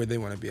 getting to where they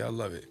want to be. I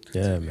love it.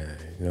 Yeah, man.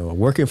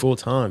 Working full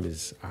time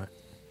is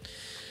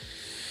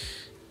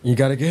you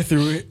got to get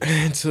through it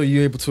until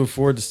you're able to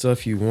afford the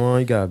stuff you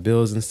want. You got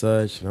bills and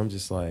such. And I'm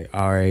just like,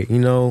 all right,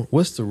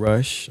 what's the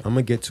rush? I'm going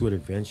to get to it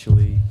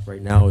eventually.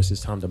 Right now, it's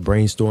just time to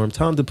brainstorm,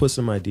 time to put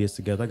some ideas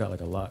together. I got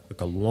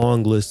like a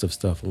long list of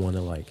stuff I want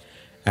to like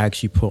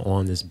actually put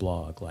on this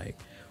blog. Like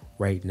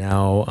right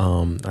now,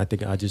 I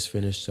think I just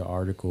finished the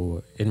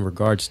article in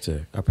regards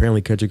to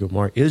apparently Kendrick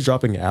Lamar is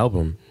dropping an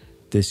album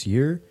this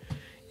year.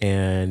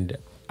 And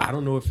I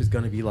don't know if it's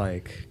going to be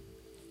like,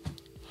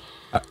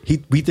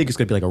 we think it's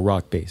gonna be like a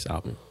rock based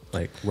album,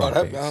 like rock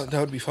based. that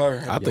would be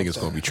fire. I think it's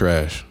gonna be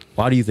trash.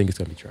 Why do you think it's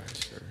gonna be trash?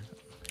 Sir?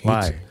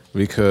 Why?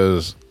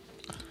 Because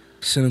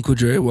Cynical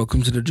Dre,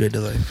 welcome to the Dre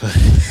Delay.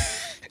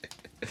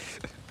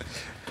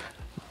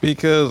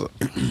 because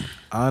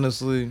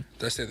honestly,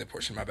 That's the other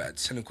portion. My bad.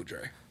 Cynical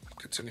Dre.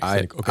 Continue.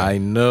 I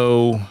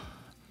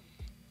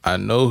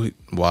know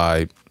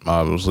why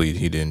obviously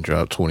he didn't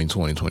drop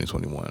 2020,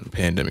 2021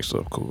 pandemic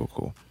stuff.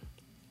 Cool.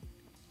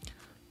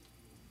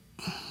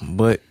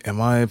 But in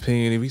my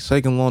opinion, if he's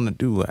taking long to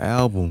do an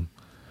album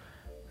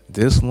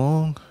this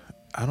long,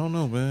 I don't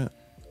know, man.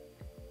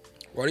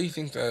 Why do you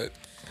think that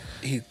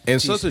And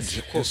he's such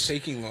a quote,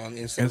 taking long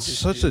instead And of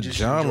just, such a just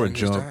genre enjoying his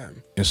jump,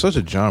 time? and such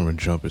a genre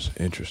jump is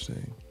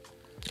interesting,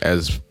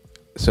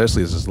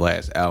 especially as his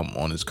last album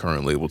on his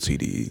current label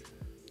TDE.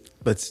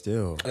 But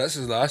still, That's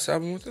his last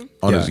album with him?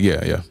 On his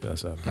yeah.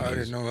 that's I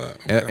didn't know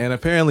that. And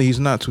apparently he's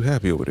not too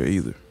happy over there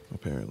either.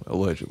 Apparently,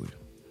 allegedly.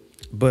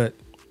 But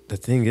the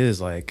thing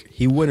is, like,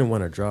 he wouldn't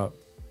want to drop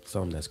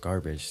something that's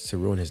garbage to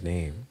ruin his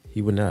name.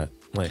 He would not.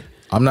 Like,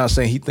 I'm not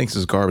saying he thinks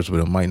it's garbage, but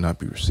it might not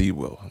be received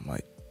well. I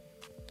might.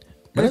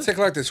 But let's take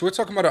it like this. We're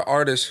talking about an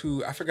artist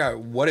who, I forgot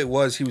what it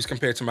was he was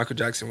compared to Michael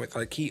Jackson with.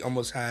 Like, he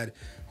almost had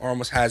or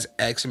almost has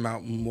X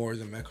amount more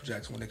than Michael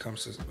Jackson when it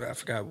comes to, I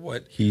forgot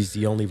what. he's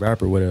the only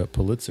rapper with a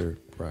Pulitzer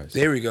Prize.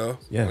 There we go.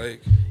 Yeah.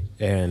 Like,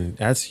 And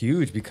that's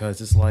huge because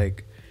it's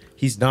like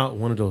he's not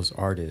one of those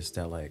artists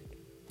that like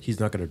he's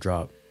not gonna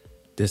drop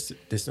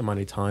this amount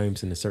of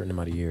times in a certain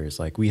amount of years.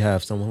 Like we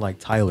have someone like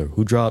Tyler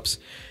who drops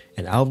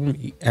an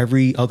album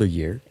every other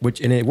year,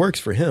 and it works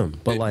for him.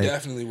 But it like,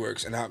 definitely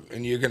works.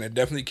 And you're going to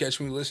definitely catch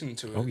me listening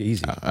to it. oh,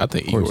 easy. I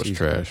think Of course, Igor's easy.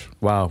 trash.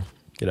 Wow,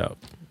 get out.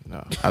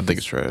 No, I think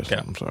it's trash. Get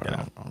out. I'm sorry. Get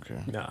out.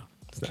 Okay. Nah,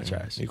 it's not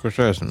trash. Igor's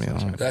trash to me. I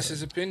don't- That's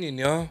his opinion,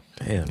 yo.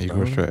 Damn,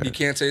 Igor's bro. trash. You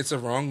can't say it's a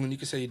wrong when you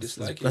can say you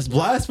dislike it. That's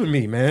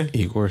blasphemy, man.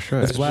 Igor's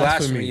trash. It's blasphemy.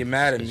 blasphemy. You're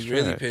mad and It's you're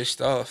really trash.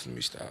 pissed off. Let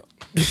me stop.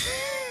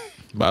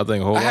 But I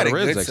think a whole I lot had a of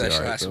Red's good actually session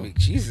all right, last though. week.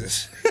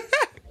 Jesus.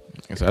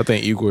 So I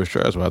think Igor's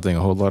trash, but I think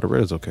a whole lot of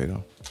Red's okay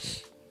though.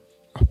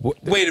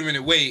 Wait a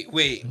minute. Wait.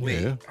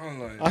 Yeah.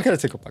 Hold on. I gotta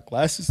take off my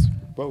glasses,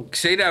 bro.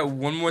 Say that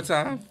one more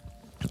time.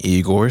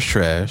 Igor's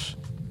trash,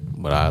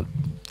 but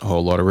a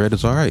whole lot of red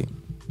is all right.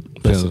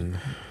 Listen,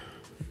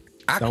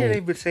 I can't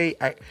even say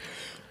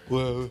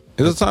Well,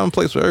 there's a time and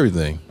place for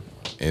everything.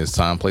 And it's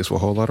time and place for a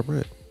whole lot of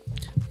red.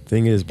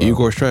 thing is, bro,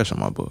 Igor's trash in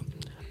my book.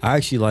 I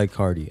actually like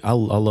Cardi. I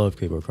love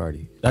Playboy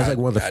Cardi. That's like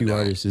one of the few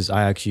artists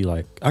I actually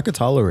like. I could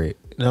tolerate,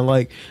 and I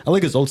like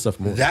his old stuff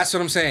more. That's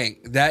what I'm saying.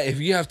 That if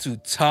you have to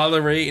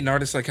tolerate an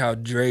artist like how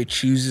Dre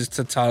chooses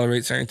to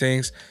tolerate certain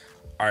things,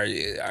 are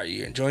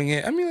you enjoying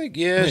it? I mean, like,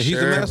 yeah, He's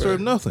sure, the master but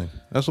of nothing.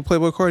 That's what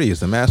Playboy Cardi is,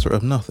 the master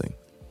of nothing.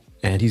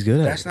 And he's good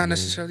at that's it. not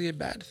necessarily a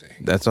bad thing.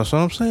 That's what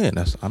I'm saying.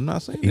 I'm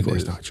not saying Igor's it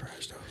is. not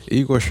trash though.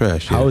 Igor's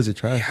trash. How yeah. is it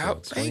trash? How, though?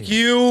 Explain thank it.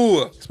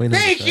 you. Explain how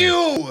it's Thank trash.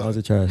 you. How is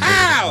it trash?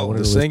 How? I wanna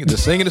The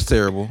singing is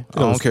terrible. I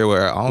don't care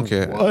where. I don't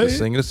care. What? The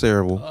singing is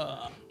terrible,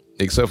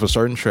 except for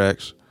certain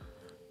tracks.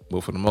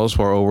 But for the most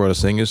part, overall, the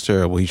singing is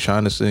terrible. He's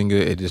trying to sing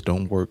it, it just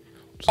don't work.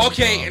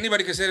 Okay,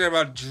 anybody can say that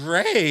about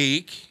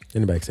Drake.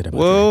 Anybody can say that about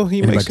Well, Drake. he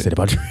Anybody makes can say that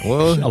about Drake.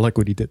 well, I like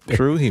what he did there.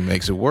 True, he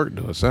makes it work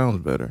though. It sounds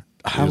better.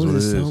 How It is does what it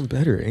is. sound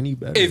better? Any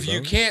better? If bro?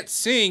 you can't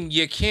sing,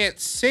 you can't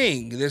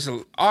sing. There's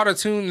an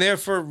auto-tune there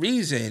for a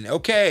reason.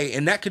 Okay,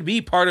 and that could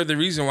be part of the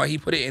reason why he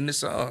put it in the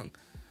song.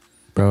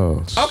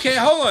 bro, Okay,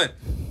 hold on.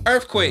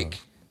 Earthquake.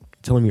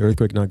 telling me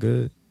Earthquake not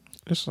good?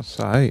 It's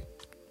alright.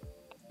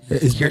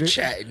 It's You're better.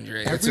 chatting,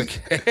 Dre. It's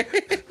okay.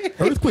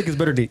 Earthquake is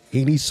better than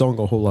any song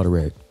a whole lot of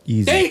red.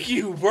 Easy, Thank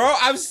you, bro.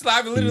 I've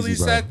literally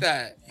Easy, bro. said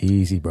that.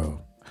 easy,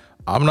 bro.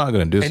 I'm not gonna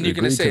And you're disagree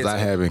gonna say because I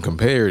it's- haven't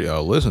compared or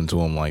listened to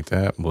him like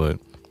that, but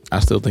I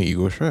still think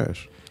Igor's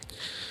trash.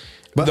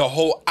 The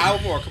whole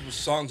album or a couple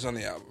songs on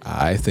the album.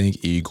 I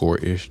think Igor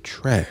is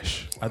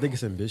trash I think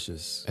it's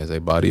ambitious. as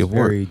a body of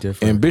work. very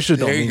different. Ambitious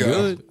don't There you mean go.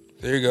 good.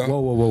 There you go.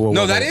 Whoa.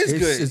 No, whoa. that is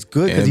good. It's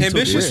good because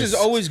Ambitious is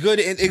always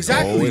good. And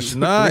exactly. No, it's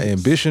not.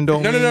 Ambition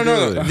don't No. mean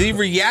good. The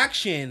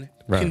reaction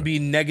can Right. be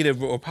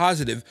negative or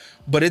positive,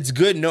 but it's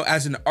good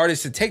as an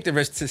artist to take the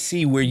risk to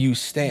see where you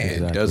stand.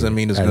 Exactly. Doesn't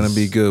mean it's gonna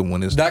be good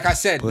when it's Like I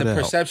said, put the out.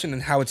 perception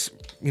and how it's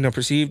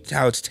perceived,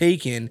 how it's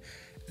taken,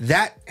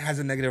 that has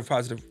a negative or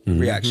positive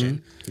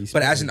reaction.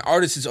 But as an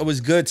artist, it's always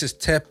good to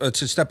step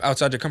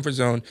outside your comfort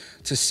zone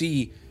to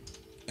see,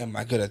 am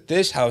I good at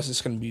this? How is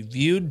this going to be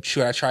viewed?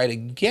 Should I try it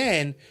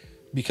again?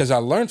 Because I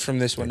learned from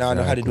this one. Now I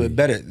know how to do it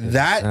better.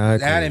 That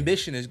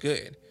ambition is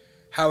good.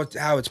 How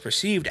it's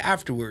perceived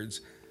afterwards,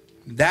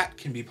 that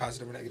can be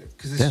positive or negative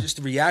because it's just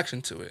a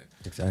reaction to it.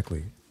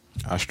 Exactly.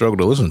 I struggle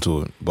to listen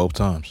to it both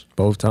times.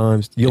 Both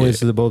times. You only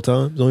listen to both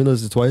times? You only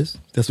listen to twice?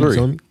 That's what you're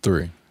telling me?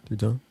 Three. 3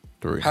 times?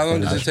 How long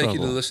does I it take you to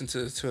struggle. listen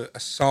to a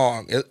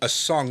song? A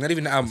song, not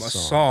even an album, a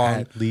song.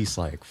 At least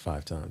like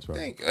 5 times, bro.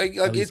 Like At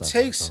it least, like, 5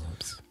 takes.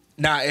 times.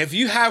 Now, if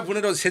you have one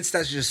of those hits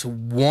that's just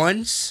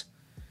once,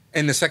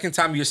 and the second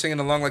time you're singing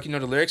along like you know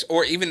the lyrics,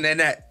 or even then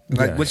that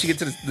like Yeah. once you get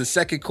to the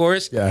second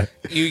chorus, Yeah.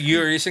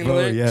 you're singing the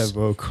Bro, lyrics. yeah,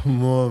 bro.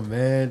 Come on,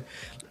 man.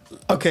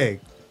 Okay.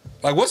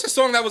 Like what's a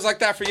song that was like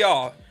that for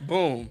y'all?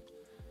 Boom.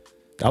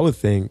 I would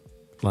think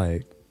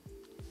like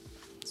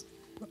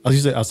I was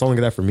usually a song like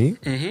that for me.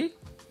 Mm-hmm.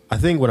 I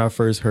think when I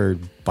first heard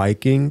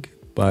 "Biking"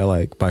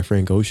 by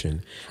Frank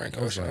Ocean,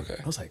 Frank Ocean. Okay.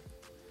 I was like,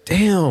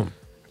 "Damn!"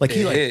 Like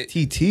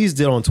he teased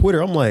it on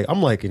Twitter. I'm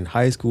like in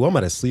high school. I'm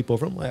at a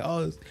sleepover. I'm like,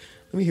 "Oh,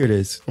 let me hear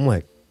this." I'm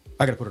like,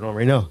 "I gotta put it on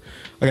right now.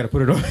 I gotta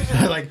put it on."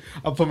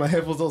 I put my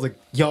headphones on. I was like,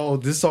 "Yo,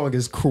 this song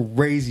is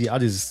crazy." I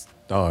just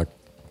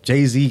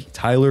Jay-Z,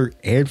 Tyler,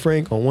 and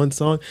Frank on one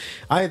song.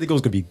 I didn't think it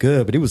was gonna be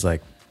good, but it was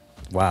like,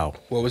 wow.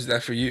 What was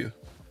that for you?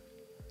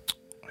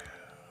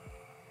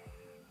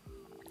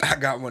 I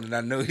got one, and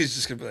I know he's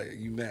just gonna be like,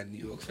 "You mad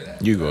New York for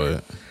that?" You go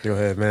ahead. Go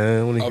ahead, man.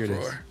 I want to hear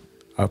this.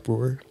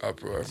 Uproar.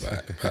 Uproar.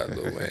 By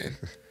Lil Wayne.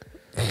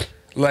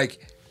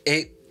 Like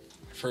it.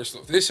 First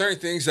off, there's certain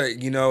things that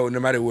no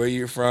matter where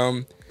you're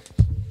from,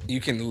 you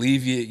can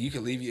leave your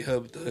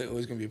hood, but the hood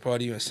always gonna be a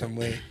part of you in some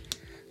way.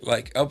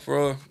 Like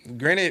Uproar.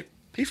 Granted,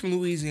 he from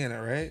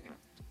Louisiana, right?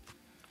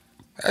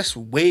 That's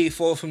way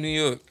far from New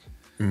York,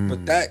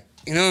 but that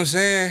you know what I'm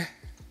saying.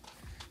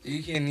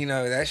 You can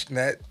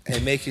that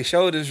and make your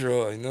shoulders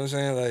roll. You know what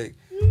I'm saying?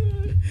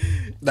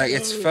 Like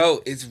it's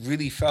felt. It's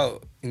really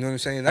felt. You know what I'm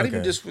saying? Not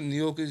even just for New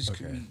Yorkers,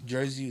 could be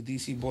Jersey,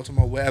 DC,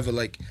 Baltimore, wherever.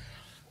 Like,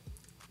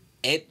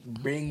 it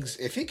brings,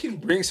 if it can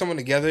bring someone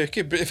together, if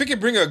it can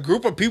bring a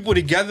group of people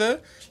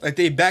together, like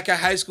they back at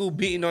high school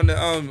beating on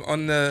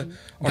the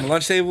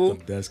lunch table,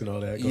 Desk and all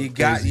that. you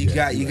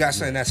got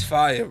something that's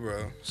fire,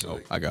 bro. So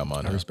I got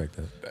mine. I respect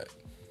that.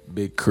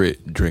 Big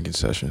Crit drinking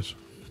sessions.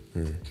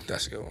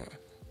 That's a good one.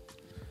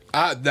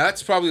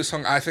 That's probably a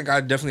song I think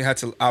I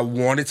definitely I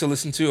wanted to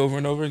listen to over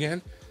and over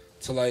again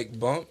to like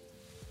bump.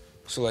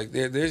 So like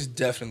there's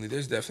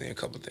definitely a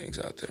couple things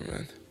out there,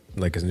 man.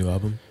 Like his new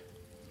album.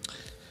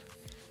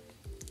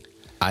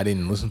 I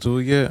didn't listen to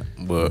it yet,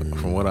 but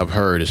from what I've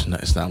heard, it's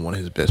not one of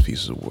his best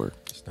pieces of work.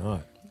 It's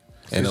not.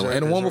 And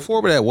the one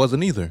before that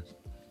wasn't either.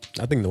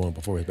 I think the one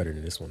before is better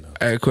than this one though.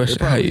 I had a question.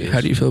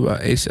 How do you feel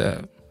about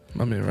ASAP?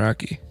 My man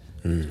Rocky.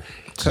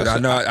 So I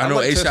know like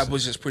ASAP testing.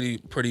 was just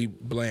pretty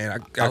bland. I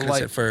could have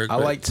said Ferg. I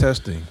but like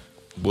testing,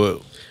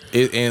 but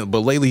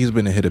lately he's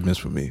been a hit or miss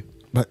for me.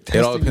 But It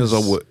all testing depends on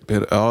is- what.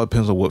 It all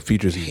depends on what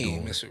features he's He ain't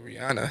doing. messing with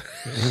Rihanna.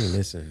 I ain't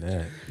missing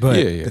that. But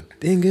Yeah. the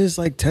thing is,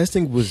 like,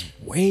 testing was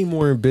way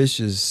more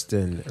ambitious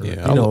than,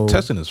 Yeah, you know,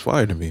 testing is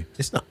fire to me.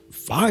 it's not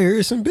fire.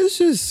 It's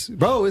ambitious,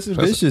 bro. It's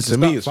ambitious. To It's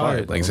me, not it's fire.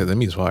 bro. Like I said, to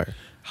me, it's fire.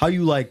 How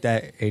you like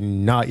that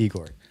and not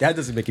Igor? That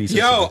doesn't make any sense.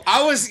 to Yo, me.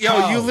 I was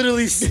How? you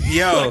literally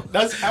yo.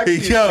 That's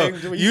actually yo,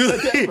 insane when you said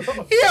that,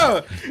 bro.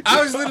 yo.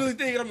 I was literally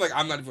thinking, I'm like,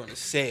 I'm not even gonna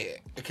say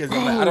it because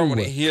I'm like, I don't want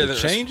to hear the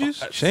Changes,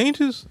 response.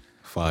 changes,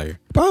 fire.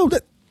 bro.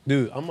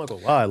 Dude, I'm not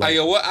gonna lie. Like, Like,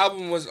 yo, what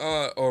album was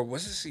or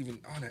was this even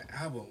on that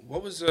album?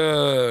 What was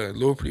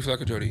Lil Pretty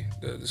Flacco Jody,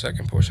 the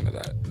second portion of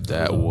that?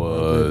 That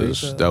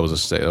was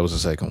the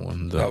second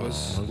one. The, That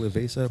was- Long Live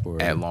ASAP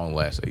or At Long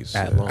Last. They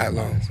said. At Long. At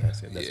Long.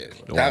 That's it. That's Yeah.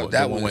 it. The That- one,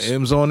 that the one was- with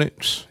M's on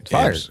it.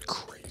 Fire. M's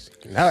crazy.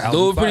 That album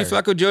Lil Pretty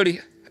fire. Flacco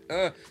Jody.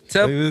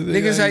 Tell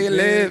niggas how you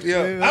live,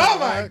 yo. Oh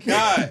my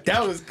god,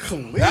 That was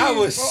clean. that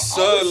was bro.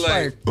 so I was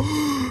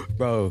like,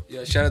 bro.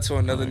 yeah. Shout out to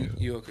another New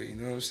Yorker. You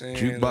know what I'm saying?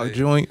 Jukebox Like,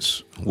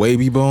 joints,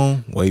 wavy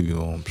bone. Brave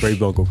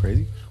Bone go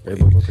crazy. Brave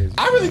Bone go crazy.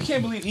 I really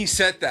can't believe he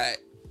said that,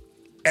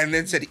 and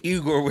then said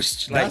Igor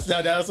was like,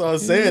 That's what I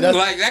was saying. That's,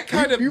 like that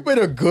kind of. you made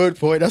a good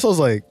point. That's what I was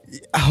like.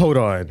 Hold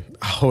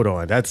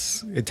on.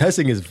 That's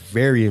testing is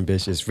very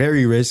ambitious,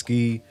 very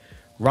risky.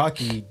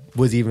 Rocky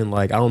was even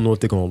like, I don't know if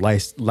they're gonna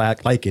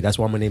like it. That's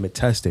why I'm gonna name it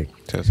testing.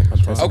 Testing.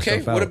 testing.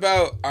 Okay, stuff what out.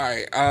 about all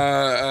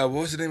right?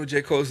 What was the name of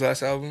J. Cole's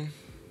last album?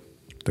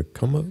 The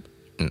come up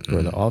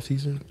or the off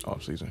season.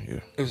 Off season, yeah.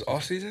 It was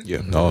Off Season. Yeah,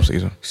 the off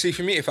season. See,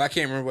 for me, if I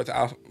can't remember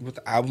what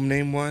the album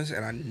name was,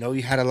 and I know he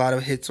had a lot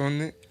of hits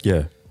on it,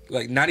 Yeah.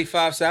 like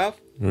 95 South.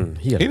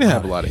 He didn't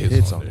have a lot of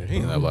hits on there. He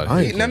didn't have a lot of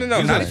I hits. ain't- No,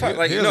 He's 95. a-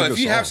 Like, he you has know, a good if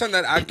you have song.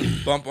 something that I can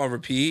bump on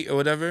repeat or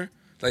whatever,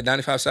 like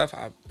 95 South,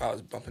 I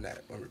was bumping that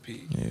on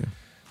repeat. Yeah.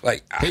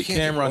 Like, I Hey, can't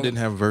Cameron think didn't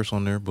have a verse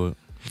on there, but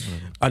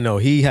I know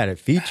he had it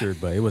featured,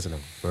 but it wasn't a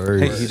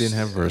verse. hey, he didn't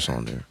have a verse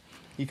on there.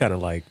 He kind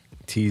of like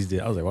teased it.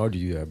 I was like, why would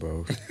you do that,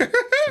 bro?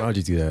 Why'd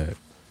you do that?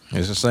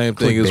 It's the same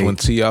thing as Clickbait. when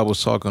T.I.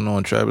 was talking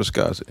on Travis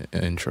Scott's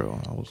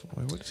intro. I was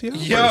like, what T.I.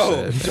 Yo,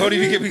 verse at? don't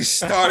even get me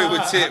started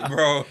with Tip,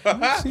 bro.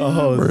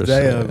 Oh, verse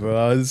damn, at? bro.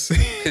 I was,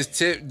 Because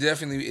Tip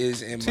definitely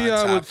is in my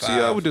top five.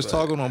 T.I. was just but-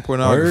 talking on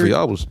pornography. Word.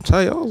 I was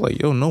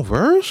like, yo, no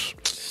verse?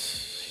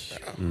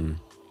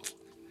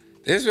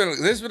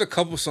 There's been a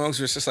couple songs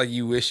where it's just like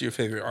you wish your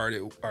favorite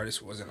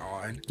artist wasn't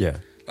on. yeah.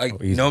 Like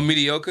Oh, easy. No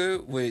Mediocre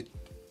with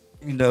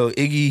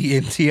Iggy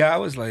and T.I.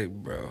 was like,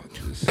 bro.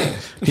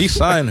 He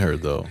signed her,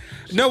 though.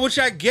 No, which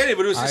I get it,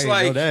 but it was I just didn't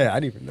know like that. I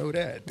didn't even know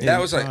that. that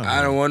was like, fine,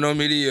 I don't want no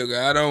mediocre.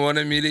 I don't want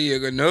a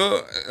mediocre.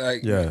 No,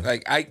 like, Yeah.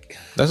 like I,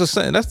 That's the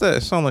same. That's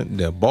that sound like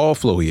that ball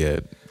flow he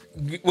had.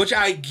 which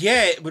I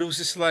get, but it was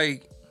just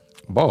like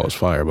Ball is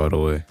fire, by the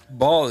way.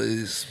 Ball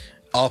is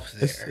up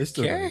there. It's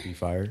still okay? gonna be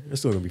fire.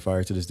 It's still gonna be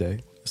fire to this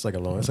day. It's like a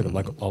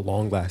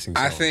long lasting.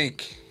 I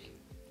think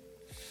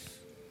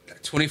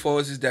 24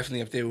 is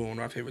definitely up there with one of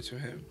my favorites for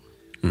him.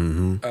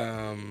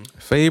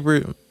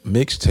 Favorite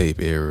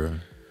mixtape era.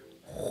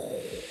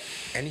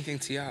 Anything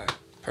T.I.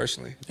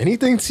 personally.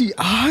 anything Ti.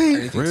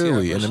 Anything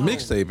Really? T.I. In the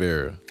personally. mixtape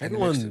era.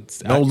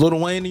 Everyone's No Lil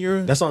Wayne in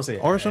your That's what I'm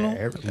saying. Arsenal?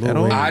 Lil At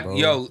all? Wayne, bro.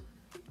 Yo,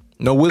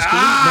 No Wiz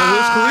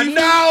Khalifa?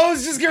 no, I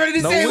was just getting ready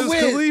to No say Wiz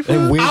Wiz. Khalifa?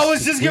 And Wiz- I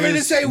was just getting ready to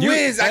Wiz- say You-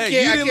 Wiz. I hey, can't. you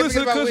I didn't can't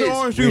listen forget to about Cushion Wiz.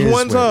 Orange Juice Wiz one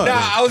went- time.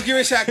 Nah, I was getting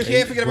ready to say I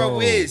can't forget about Bro,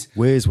 Wiz.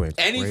 Wiz went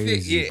Anything,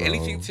 crazy, yeah, bro.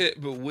 anything to,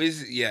 but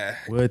Wiz, yeah,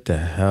 What the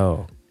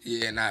hell?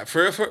 yeah, nah.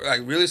 For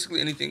like realistically,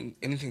 anything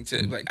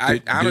to like I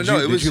Did- don't did know.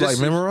 you- It was Did you just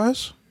like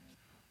Memorize?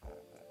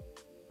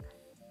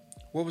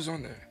 what was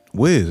on there.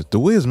 Wiz. The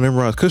Wiz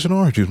Memorize. Cushion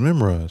Orange Juice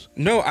Memorize.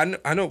 No,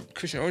 I know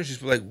Christian Orange Juice,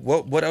 but like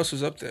what else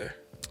was up there?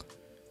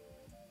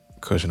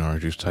 Cushion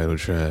Orange Juice title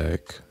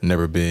track.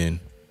 Never Been.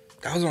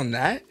 That was on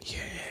that. Yeah,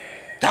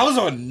 that was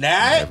on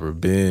that. Never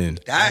Been.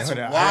 That's Hold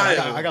on, wild.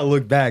 I gotta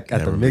look back at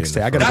Never the been mixtape.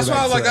 the I gotta That's go why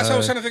I back was like. to, That's why I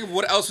was trying to think of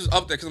what else was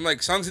up there because I'm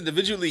like songs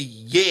individually,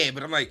 yeah,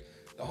 but I'm like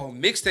the whole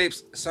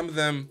mixtapes. Some of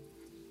them,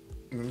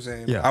 you know what I'm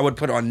saying. Yeah. I would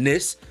put on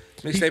this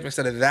mixtape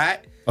instead of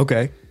that.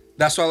 Okay.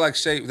 That's why I like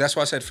say. That's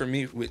why I said for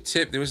me with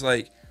Tip, there was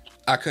like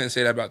I couldn't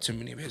say that about too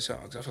many of his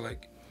songs. I feel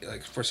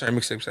like for certain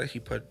mixtapes that he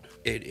put,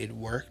 it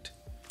worked.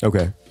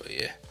 Okay. But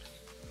yeah,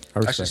 I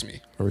respect. That's just me.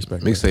 I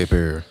respect. that. Mixtape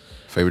era.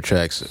 Favorite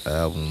tracks,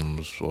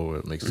 albums,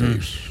 or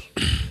mixtapes.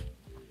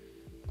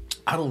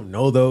 I don't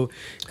know though,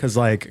 cause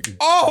like,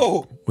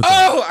 Oh, What's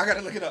I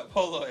gotta look it up.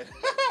 Hold on.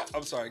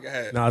 I'm sorry. Go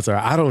ahead. no, sorry,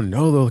 I don't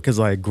know though, cause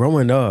like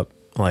growing up,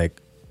 like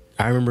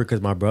I remember,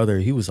 cause my brother,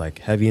 he was like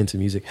heavy into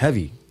music,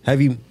 heavy,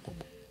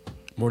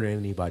 more than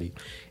anybody,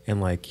 and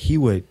like he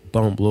would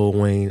bump Lil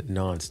Wayne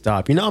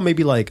nonstop. You know,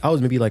 maybe like I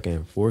was maybe like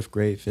in 4th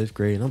grade, 5th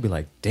grade, and I'll be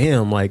like,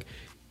 damn, like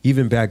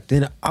even back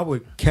then I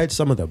would catch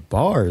some of the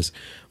bars,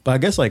 but I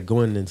guess like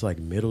going into like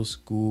middle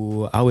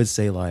school, I would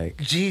say like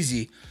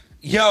Jeezy.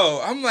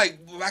 Yo, I'm like,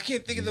 I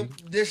can't think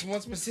of this one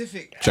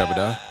specific. Trap or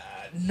Die?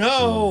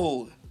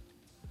 No.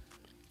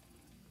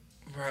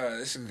 Bruh,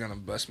 this is gonna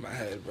bust my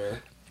head, bruh.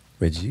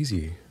 with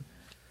Jeezy.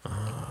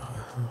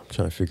 I'm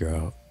trying to figure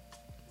out.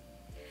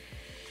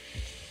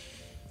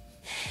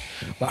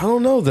 But I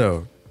don't know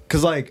though,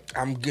 cause like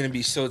I'm gonna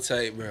be so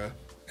tight, bruh.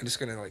 and it's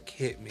gonna like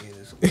hit me, and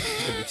it's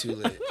gonna be too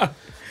late.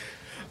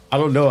 I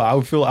don't know. I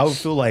would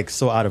feel like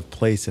so out of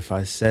place if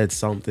I said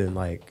something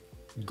like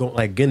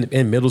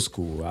in middle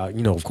school.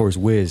 Of course,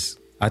 Wiz.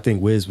 I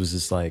think Wiz was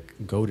just like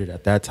goated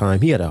at that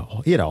time. He had a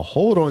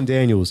hold on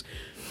Daniels.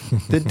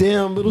 The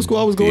damn middle school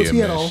I was going to, he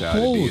had a hold.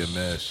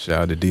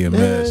 Shout out to DMS.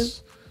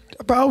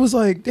 Man, bro, I was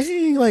like,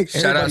 dang, like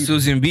Shout out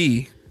Susan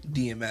B.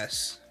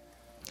 DMS.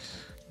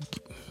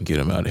 Get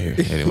him out of here.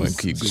 Anyway,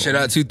 keep going. Shout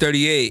out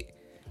 238.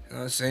 You know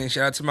what I'm saying?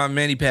 Shout out to my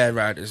mani pad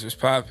riders. What's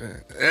popping?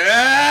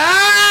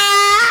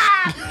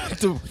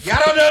 Y'all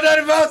don't know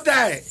nothing about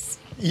that.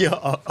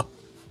 Yeah.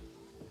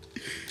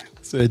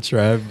 Said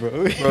Trav,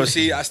 bro. Bro,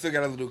 see, I still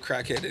got a little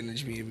crackhead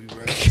energy in me,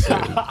 bro. So,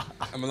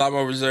 I'm a lot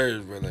more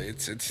reserved, bro. Like,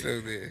 it's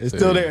still there. It's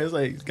still there. It's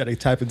like, you gotta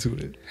type into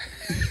it.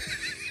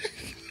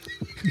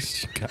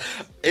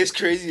 It's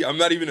crazy. I'm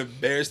not even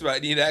embarrassed about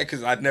any of that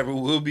because I never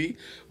will be.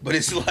 But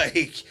it's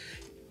like,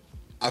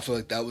 I feel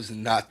like that was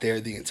not there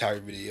the entire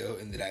video,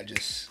 and then I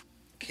just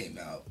came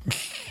out.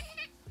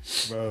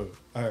 Bro,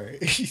 all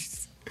right.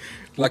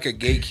 Like a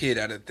gay kid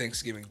at a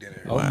Thanksgiving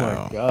dinner. Oh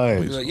Wow. my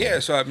God. He's like, yeah,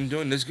 so I've been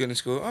doing this good in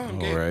school. Oh, I'm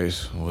gay. All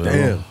right. Well,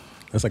 Damn.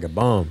 That's like a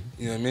bomb.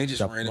 You know what I mean? Just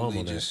Drop a bomb randomly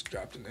on that. just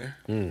dropped in there.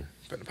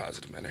 But in a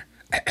positive manner.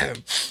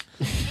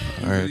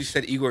 All right. You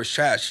said Igor's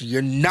trash.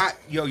 You're not,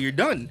 you're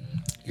done.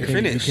 You're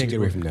finished. You can't get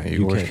away from that.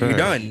 Igor's You're trash.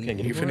 done. You can't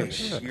get You're away from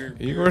finished. You're,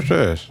 Igor's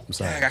trash. I'm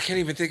sorry. Dang, I can't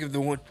even think of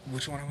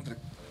which one I want to.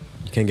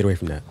 You can't get away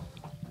from that.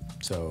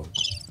 So,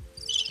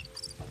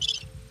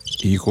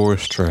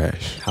 Igor's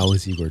trash. how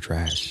is Igor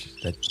trash?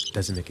 That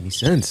doesn't make any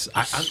sense.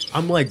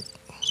 I'm like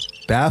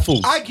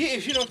baffled. I get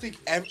if you don't think.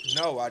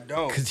 No, I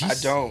don't. I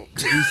don't.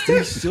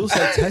 He still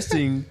said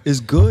testing is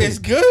good. It's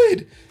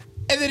good.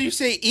 And then you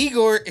say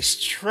Igor is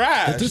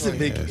trash. That doesn't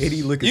make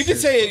any look. You could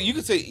say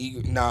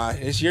Igor. Nah,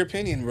 it's your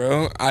opinion,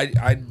 bro.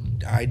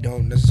 I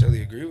don't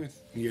necessarily agree with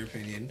your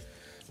opinion,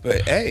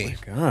 but hey,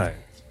 God.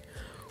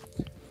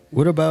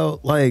 What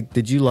about like?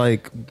 Did you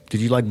like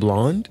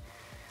Blonde?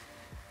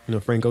 You know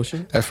Frank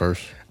Ocean. At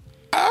first.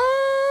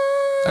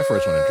 That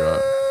first one to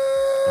drop.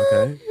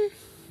 Okay.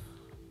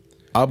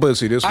 I'll put it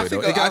to you this way, I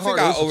think though. It got hard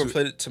to I listen to.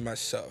 overplayed it to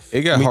myself.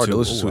 It got Me hard too. to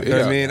listen Ooh, to. You know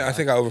what I It mean? I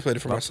think I overplayed it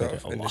for I myself, played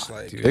it a and it's lot,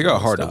 like dude.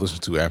 got hard to Stop. listen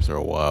to after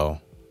a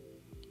while.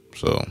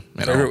 So,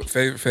 man, favorite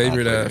play Frank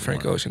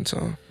anymore. Ocean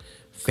song.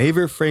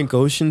 Favorite Frank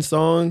Ocean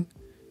song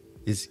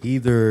is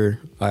either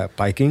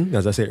Biking,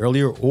 as I said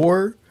earlier,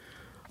 or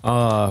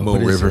Moon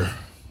what is River.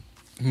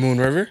 it? Moon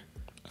River.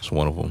 That's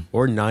one of them.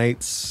 or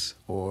Nights,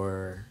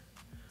 or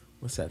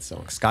what's that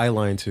song?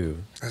 Skyline 2.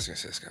 I was gonna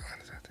say Skyline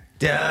is that thing.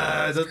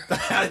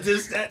 Yeah,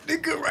 just that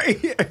nigga right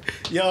here.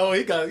 Yo,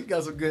 he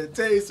got some good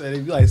taste, man. He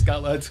be like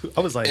Skyline 2.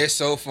 I was like, It's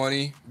so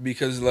funny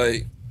because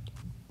like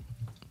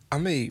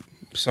I'm a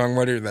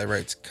songwriter that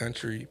writes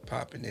country,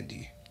 pop, and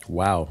indie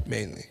wow.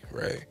 mainly,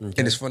 right? Okay. And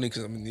it's funny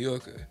because I'm in New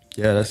Yorker.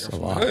 Yeah, that's I'm a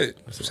from lot. the hood,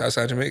 That's a lot.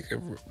 Southside Jamaica,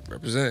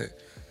 represent.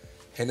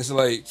 And it's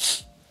like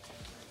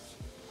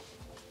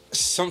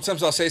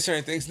sometimes I'll say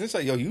certain things, and it's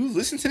like, yo, you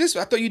listen to this?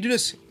 I thought you do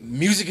this.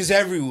 Music is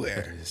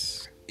everywhere.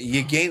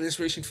 You gain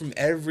inspiration from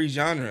every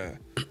genre,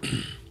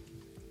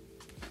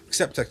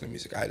 except techno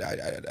music. You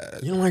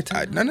don't like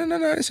techno? No. I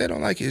didn't say I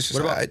don't like it. It's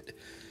just What about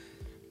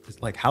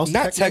It's like house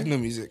not techno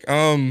music.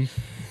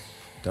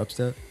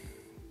 Dubstep.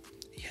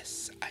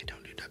 Yes, I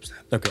don't do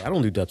dubstep. Okay, I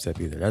don't do dubstep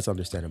either. That's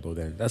understandable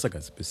then. That's like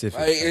a specific.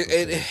 Like, type of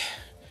thing.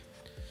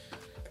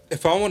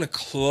 if I want to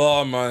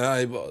claw my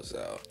eyeballs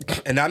out,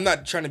 and I'm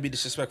not trying to be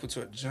disrespectful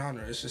to a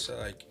genre, it's just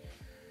like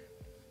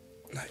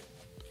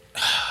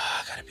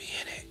I gotta be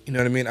in it. You know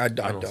what I mean? I I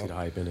don't see don't. the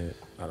hype in it.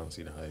 I don't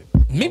see the hype.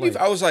 Maybe if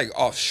I was like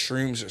off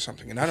shrooms or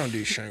something, and I don't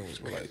do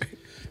shrooms, but like,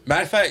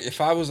 matter of fact,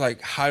 if I was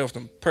like high off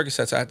the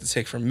Percocets I had to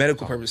take for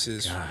medical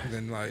purposes, God.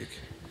 then like,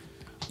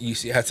 you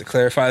see, I had to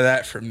clarify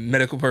that for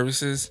medical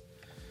purposes,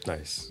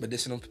 Nice.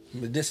 medicinal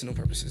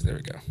purposes. There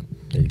we go.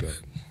 There you go.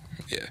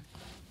 Yeah.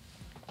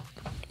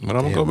 But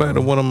I'm gonna go back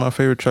to one of my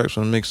favorite tracks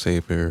on the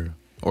mixtape era,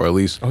 or at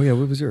least Oh yeah,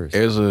 what was yours?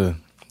 there's a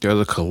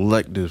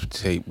collective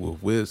tape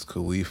with Wiz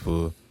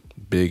Khalifa,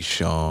 Big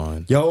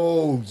Sean,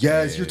 Yo,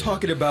 yes, you're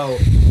talking about,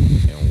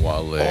 and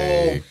Wale,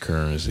 Oh,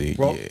 Currency,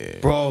 bro. yeah,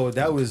 Bro,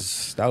 that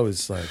was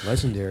like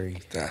legendary.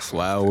 That's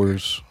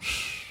Flowers,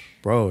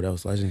 Bro, that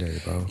was legendary,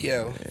 bro.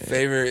 Yo,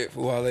 favorite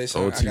Wale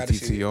song. I gotta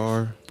see.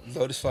 OTTR.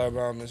 Lotus Flower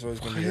Bomb is always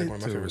gonna be like one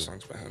of my Dude. favorite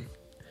songs by him.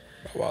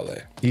 By Wale.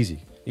 Easy.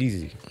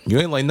 You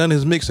ain't like none of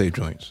his mixtape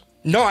joints.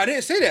 No, I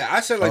didn't say that. I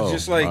said like Oh,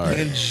 just like alright.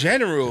 in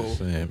general. Just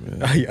saying,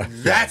 man. Yeah.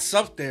 That's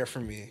up there for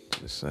me.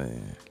 Just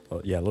saying. Oh,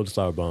 yeah, Lotus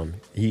Flower Bomb.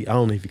 I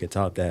don't know if he could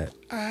top that.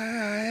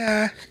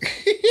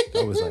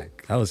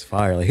 That was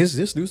fire. Like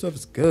his new stuff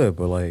is good,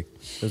 but like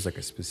there's like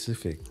a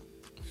specific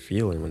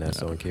feeling when that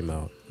song came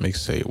out.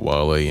 Mixtape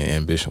Wale and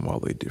Ambition Wale,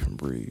 different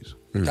breeds.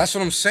 That's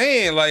what I'm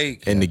saying.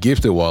 Like, And the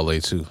Gifted Wale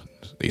too.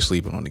 They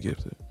sleeping on the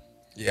Gifted.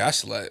 yeah, I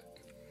slept.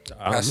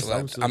 I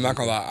slept. I'm not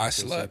gonna lie, I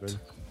slept.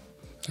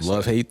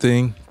 Love hate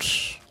thing.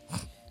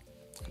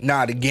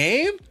 Nah, the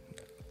game.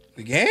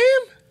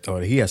 Oh,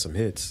 he had some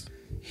hits.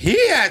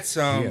 He had He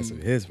some. had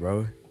some hits,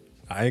 bro.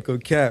 I ain't gonna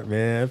cap,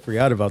 man. I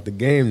forgot about the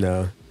game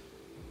now.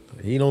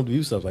 He don't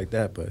do stuff like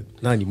that, but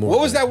not anymore. What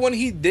was man. that one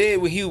he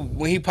did when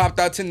he popped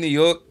out to New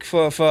York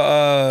for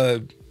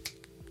that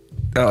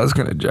was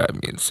gonna drive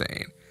me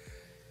insane.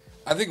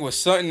 I think it was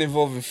something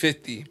involving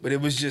 50, but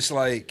it was just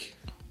like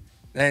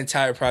that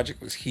entire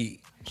project was heat.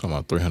 Talking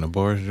about 300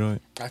 bars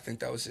joint. I think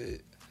that was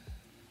it.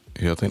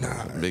 Yeah, I think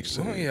that was a big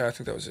Well, city. yeah, I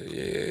think that was it.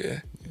 Yeah.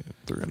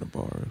 300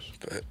 bars.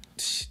 But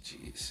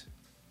jeez,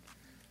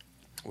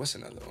 what's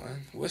another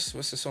one? What's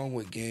the song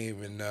with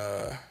Game and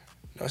no,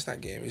 it's not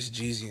Game. It's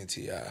Jeezy and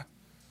T.I.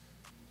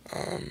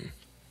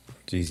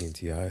 Jeezy and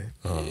T.I.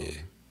 Yeah,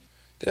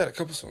 they had a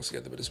couple songs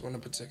together, but it's one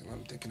in particular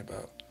I'm thinking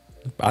about.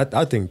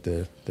 I think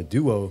the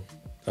duo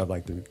of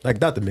like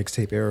not the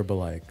mixtape era, but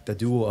like the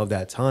duo of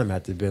that time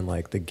had to have been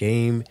like The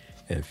Game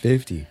and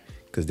 50,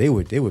 because they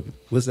would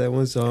what's that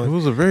one It song?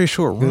 was a very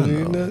short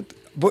run, though.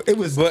 But it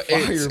was But fire,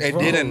 it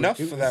bro. did enough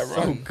It for was that so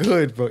run.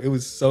 good, bro. It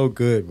was so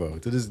good, bro.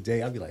 To this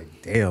day, I'd be like,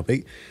 damn,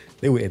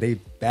 they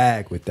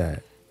bag with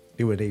that.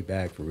 They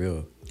bag for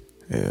real.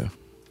 Yeah.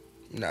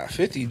 Nah,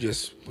 50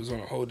 just was on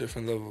a whole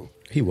different level.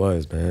 He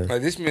was, man.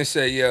 Like this man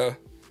said, yo,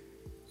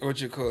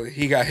 what you call it?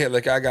 He got hit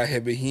like I got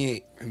hit, but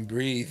he ain't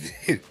breathed.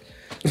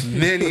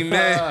 many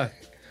men.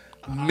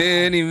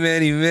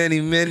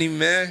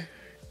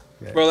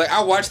 Bro, like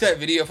I watched that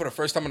video for the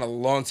first time in a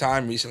long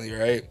time recently,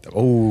 right?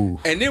 Oh,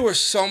 And there were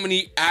so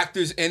many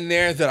actors in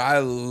there that I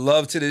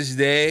love to this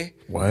day.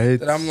 what?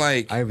 That I'm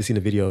like, I haven't seen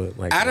a video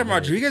like Adam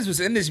Rodriguez was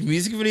in this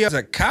music video as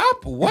a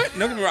cop? What?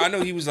 No, I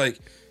know he was like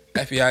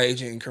FBI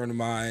agent in Criminal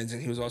Minds,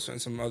 and he was also in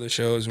some other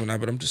shows and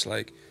whatnot, but I'm just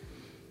like,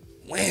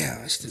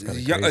 wow,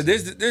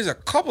 there's a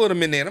couple of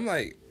them in there, and I'm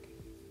like,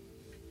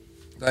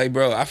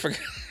 bro, I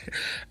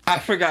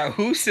forgot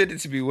who sent it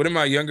to me. One of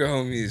my younger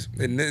homies,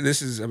 and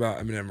this is about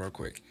Eminem real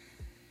quick.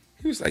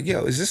 He was like,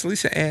 yo, is this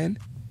Lisa Ann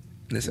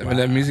in this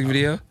Eminem music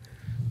video?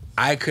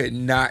 I could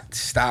not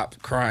stop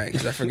crying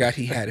because I forgot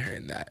he had her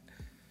in that.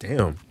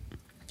 Damn,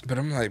 But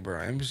I'm like,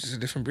 bro, Em's just a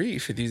different breed.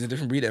 50's a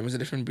different breed. Em's a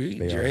different breed.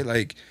 They Dre, are.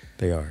 like,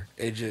 they are.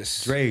 it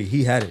just... Dre,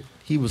 he had it.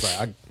 He was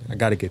like, I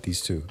got to get these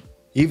two.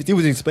 He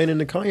was explaining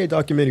the Kanye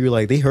documentary,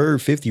 like they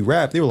heard 50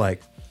 rap. They were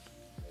like,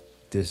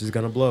 this is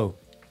gonna blow.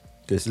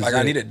 This is Like,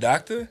 I need a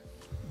doctor?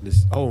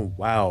 This. Oh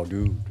wow,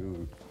 dude.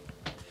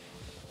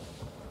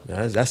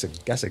 Man, that's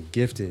a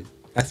gifted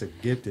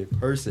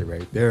person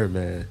right there,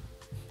 man.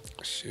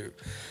 Shoot.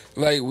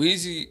 Like,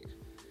 Weezy...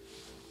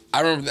 I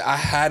remember I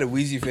had a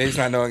Weezy phase,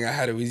 not knowing I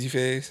had a Weezy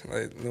phase.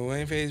 Like, Lil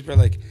Wayne phase, bro.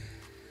 Like,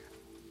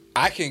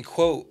 I can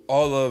quote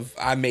all of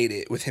I Made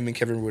It with him and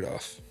Kevin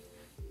Rudolph.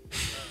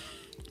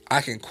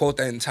 I can quote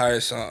that entire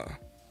song.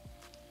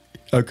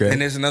 Okay.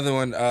 And there's another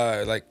one,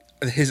 like,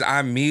 his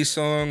I'm Me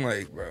song.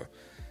 Like, bro,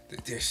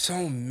 there's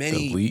so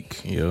many. The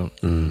Leak. Yep.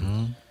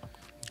 Mm-hmm.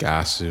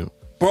 Gossip.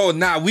 Bro,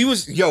 nah, we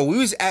was this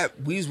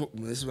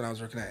is when I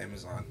was working at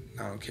Amazon.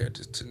 I don't care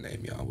to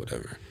name y'all,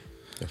 whatever.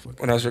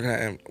 When I was working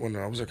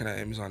at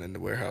Amazon in the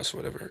warehouse,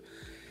 whatever.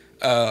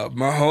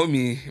 My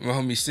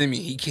homie Simi,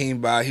 he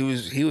came by. He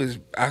was.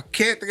 I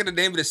can't think of the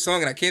name of the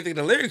song and I can't think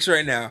of the lyrics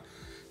right now,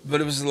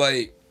 but it was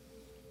like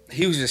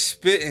he was just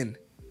spitting,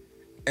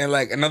 and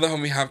like another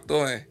homie hopped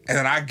on, and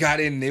then I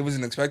got in. And they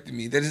wasn't expecting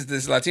me. There's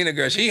this Latina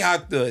girl. She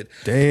hopped on.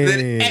 Damn.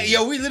 Then,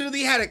 yo, we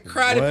literally had a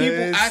crowd of people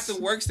What? at the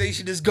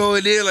workstation just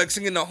going there like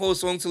singing the whole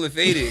song till it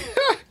faded.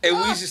 And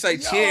we was just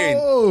like cheering.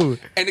 Yo.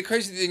 And the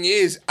crazy thing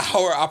is,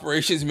 our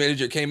operations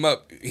manager came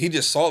up. He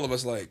just saw all of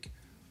us like,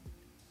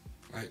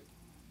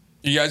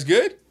 you guys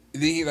good?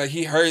 And then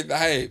he heard the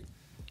hype.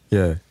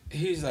 Yeah.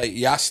 He's like,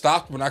 y'all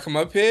stopped when I come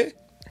up here?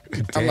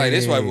 I'm like,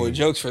 this white boy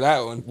jokes for that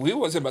one. We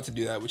wasn't about to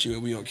do that with you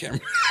and we on camera.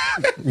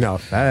 No,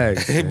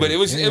 facts. But it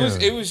was Damn.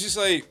 just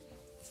like,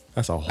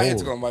 That's a I had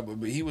to whole. call him white boy,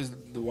 but he was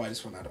the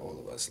whitest one out of all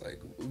of us. Like,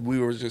 we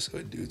were just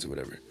hood dudes or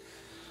whatever.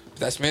 But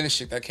that Spanish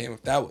chick that came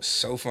up, that was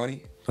so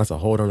funny. That's a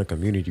hold on the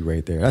community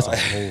right there. That's a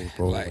whole,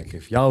 bro. Like- Like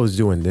if y'all was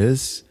doing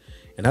this,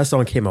 and that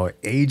song came out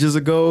ages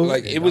ago.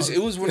 Like and it was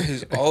one of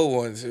his old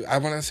ones. I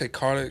want to say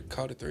Carter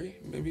 3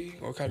 maybe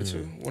or Carter 2,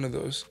 one of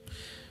those.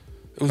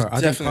 It was I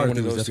think definitely Carter one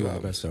of 3 was those two definitely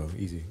the albums. best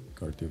though. Easy.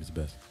 Carter 3 was the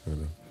best. I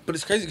don't know. But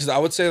it's crazy because I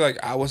would say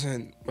like I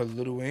wasn't a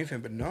Lil Wayne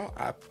fan, but no,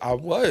 I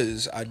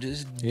was. I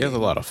just He has a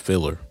lot of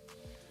filler.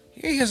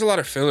 Yeah, he has a lot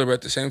of filler, but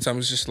at the same time,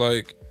 it's just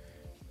like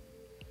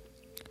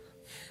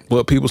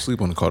Well, people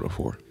sleep on the Carter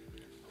 4.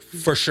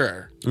 for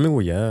sure, I mean,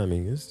 well, yeah. I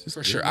mean, it's just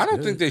for sure. I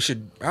don't think they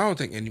should. I don't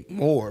think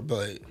anymore,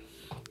 but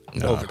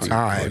over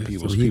time.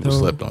 People So he though-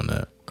 slept on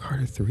that.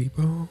 Carter 3,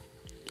 bro.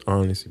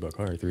 Honestly, about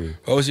Carter 3.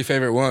 What was your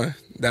favorite one?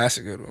 That's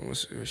a good one.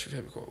 What's your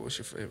favorite quote? What's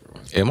your favorite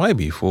one? It might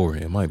be 4.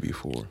 It might be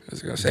 4. I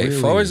was gonna say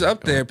Really? 4 is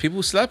up there.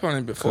 People slept on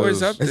it, but 4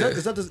 is up Is there.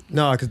 that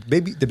no? Because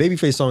the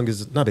Babyface song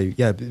is not baby.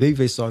 Yeah, the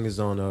Babyface song is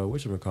on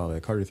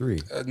whatchamacallit, Carter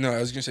 3. No, I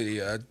was gonna say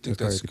yeah. I think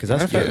that's Because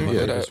that's Matter of yeah, fact,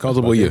 yeah, look it it's up.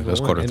 Comfortable, yeah, that's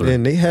Carter And 3.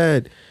 then they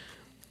had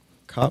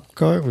Cop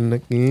Car when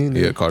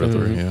Yeah, Carter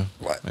 3, yeah.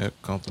 What? Yeah,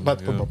 comfortable, About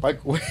to put my yeah.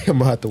 bike away. I'm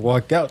gonna have to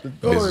walk out the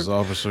door. Business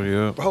officer,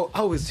 yeah. Bro,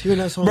 I was hearing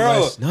that song Bro,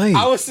 last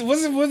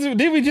night.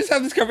 did we just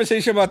have this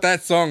conversation about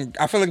that song?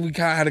 I feel like we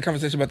kind of had a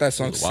conversation about that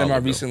song It was a while semi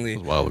ago. recently. It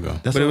was a while ago.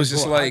 That's but it what- was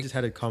just bro, I like- just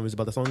had a comments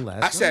about the song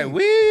last I said, night.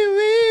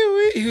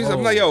 wee. He was.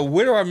 I'm like, yo,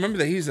 where do I remember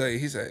that? He's like,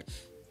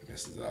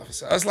 Mrs.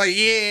 Officer. I was like,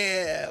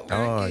 yeah,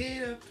 Dog.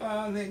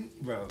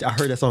 bro. I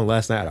heard that song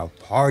last night at a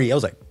party. I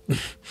was like,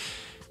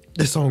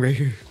 this song right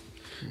here.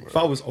 If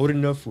I was old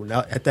enough for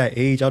now at that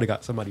age, I would have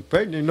got somebody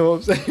pregnant. You know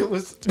what I'm saying? It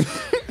was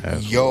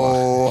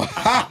Yo,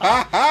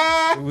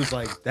 it was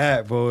like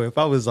that, bro. If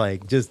I was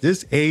like just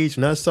this age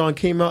when that song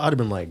came out, I'd have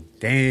been like,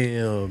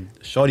 damn,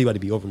 shorty about to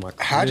be over my crib.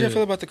 how'd you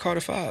feel about the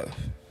Carter 5?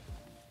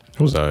 It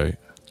was alright.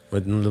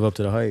 But didn't live up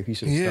to the hype. He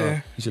should have Yeah,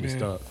 stopped. He should have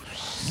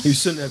stopped. He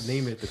shouldn't have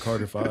named it the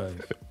Carter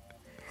 5.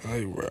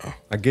 Hey, bro.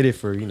 I get it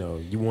for,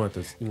 you want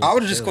this. I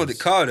would have just called it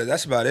Carter.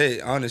 That's about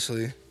it,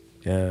 honestly.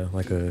 Yeah,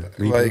 like a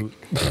reboot.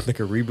 Like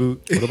a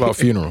reboot. What about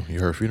Funeral?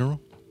 You heard Funeral?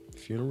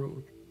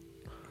 Funeral?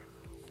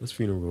 What's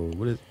Funeral?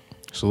 What is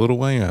It's a Lil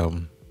Wayne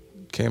album.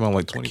 Came out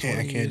like I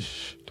 2020. can't.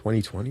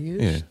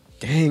 2020-ish? Yeah.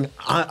 Dang,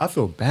 I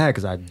feel bad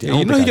because I did. Yeah,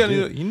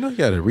 you know he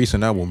got a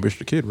recent album with Rich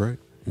the Kid, right?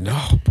 No,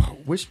 bro.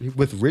 Which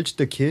with Rich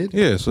the Kid?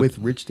 Yeah, so- with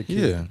Rich the Kid.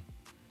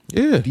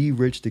 Yeah. Yeah. The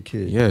Rich the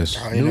Kid. Yes.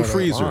 I didn't New know that.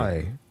 Freezer.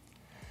 Why?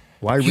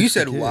 Why? Rich You the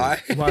said Kid?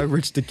 why? Why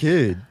Rich the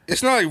Kid?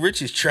 It's not like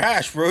Rich is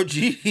trash, bro.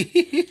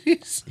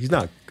 Jeez. He's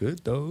not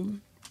good though.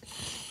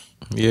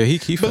 Yeah, he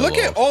But fell look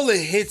at off. all the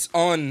hits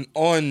on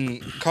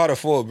Carter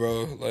 4,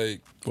 bro.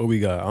 Like What we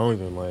got? I don't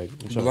even like. I'm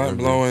trying to Blunt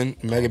remember. Blowing,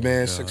 Mega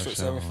Man, 6 foot,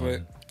 7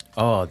 foot.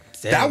 Oh,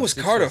 damn, That was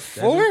 6 Carter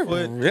foot, 7 4?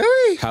 foot?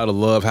 Really? How to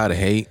Love, How to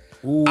Hate.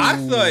 Ooh, I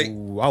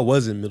thought- I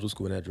was in middle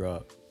school when that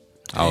dropped.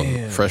 I was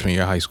Damn. freshman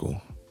year of high school.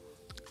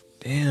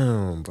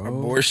 Damn, bro.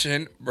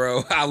 Abortion,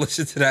 bro. I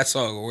listened to that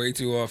song way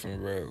too often,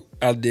 bro.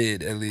 I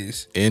did, at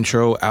least.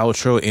 Intro,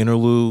 outro,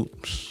 interlude.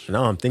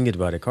 Now I'm thinking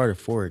about it. Carter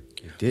 4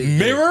 did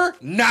Mirror?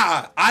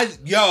 Nah. I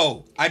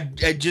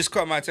just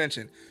caught my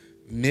attention.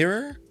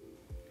 Mirror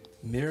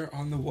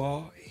on the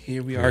wall.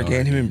 Here we are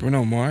again. Him and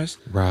Bruno Mars.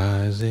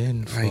 Rise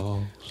and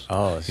fall.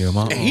 Oh, You're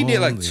my And he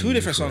did like only 2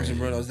 different songs in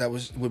friend. Bruno's. That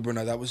was with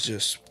Bruno. That was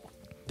just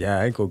yeah.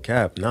 I ain't go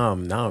cap. Now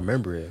I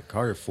remember it.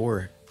 Carter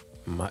 4.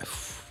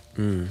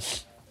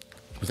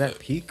 Was that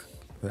peak?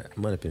 That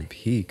might have been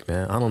peak,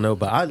 man. I don't know,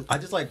 but I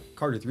just like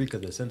Carter 3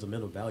 because the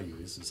sentimental value.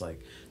 It's just like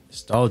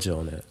nostalgia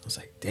on that. I was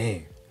like,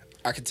 dang.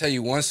 I can tell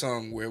you one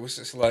song where it was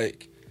just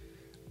like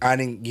I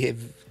didn't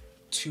give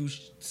 2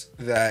 shits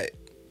that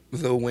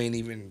Lil Wayne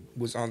even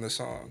was on the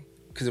song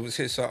because it was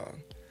his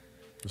song.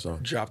 What song?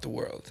 Drop the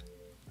World.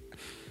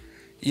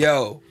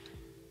 Yo,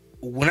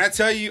 when I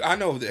tell you, I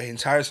know the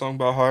entire song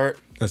by heart.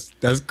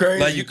 That's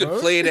crazy. Like you could bro.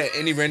 play it at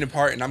any random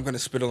part, and I'm gonna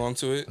spit along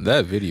to it.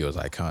 That video is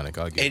iconic.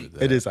 I'll give it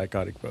that. It is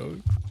iconic, bro.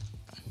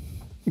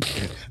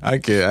 I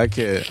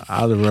can't.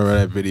 I remember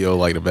that video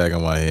like the back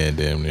of my hand,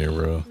 damn near,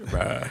 bro.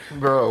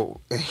 Bro,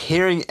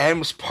 hearing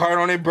M's part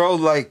on it, bro,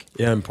 like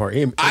Yeah, in part.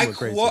 Him I went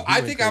crazy. quote. He I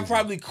went think I crazy.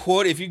 probably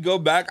quote. If you go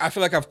back, I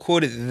feel like I've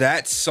quoted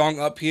that song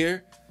up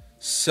here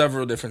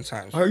several different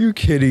times. Are you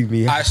kidding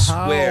me? I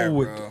swear, How?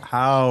 bro.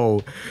 How?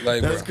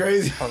 Like, That's bro.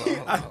 crazy. Hold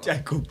on. I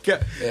go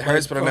get. It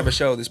hurts, but I never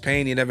show. This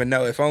pain you never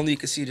know. If only you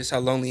could see just how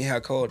lonely, how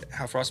cold,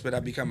 how frostbite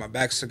I become. My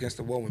back's against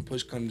the wall when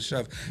push comes to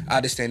shove.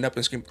 I just stand up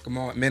and scream, "Come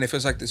on, man!" It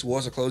feels like this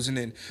walls are closing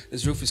in,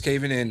 this roof is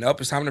caving in.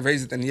 Up, it's time to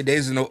raise it. Then your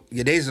days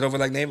are over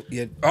like name.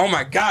 Oh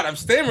my God, I'm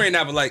stammering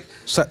now, but like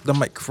Set the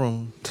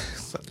microphone.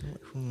 Set the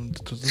microphone.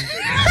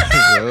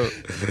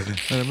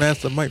 And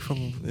master the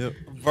microphone. Yep.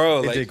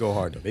 bro, They like did go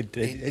hard though.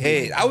 They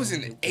hey, I was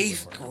in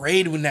 8th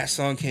grade when that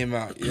song came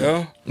out,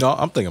 yo. No,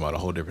 I'm thinking about a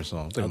whole different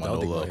song. I'm thinking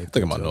about No Love. I'm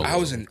thinking about No Love. I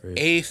was in Great.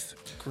 8th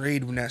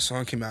grade when that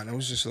song came out, and I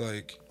was just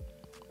like,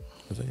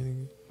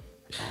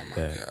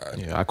 Yeah.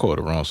 Yeah, I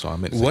quoted the wrong song. I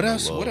meant to say what No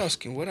else? Love. What else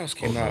came? What else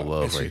came No out?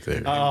 Love right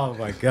there. Oh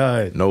my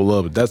God. No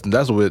Love. That's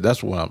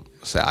what I'm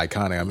saying.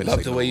 Iconic. I meant to Love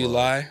say the No way you Love.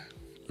 lie.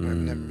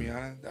 Never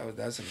Rihanna.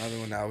 That's another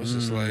one. That was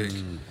just like.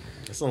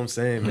 That's what I'm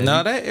saying, man.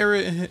 Nah, that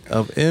era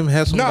of M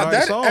had some No, nice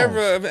that songs.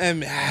 era of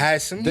M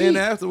had some. Then heat.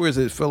 afterwards,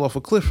 it fell off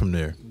a cliff from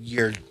there.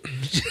 You're.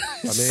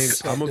 I mean,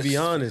 I'm gonna be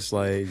honest.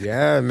 Like,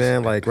 yeah,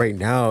 man. Like right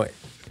now, I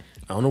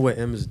don't know what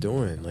M is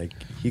doing. Like,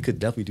 he could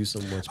definitely do so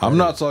much. I'm better.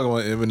 not talking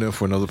about Eminem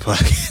for another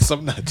podcast.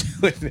 I'm not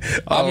doing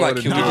it. I'm like,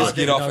 wanna can we do just it.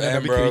 get off of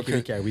M, bro?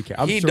 We can.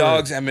 I'm He sure,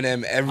 dogs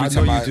Eminem every I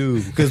know time you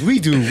do because we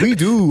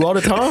do all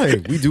the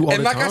time. We do all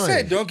And the like time. I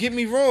said, don't get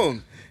me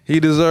wrong. He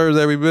deserves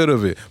every bit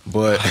of it.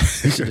 But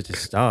he should have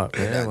just stopped,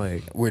 man.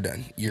 Like, We're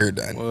done. You're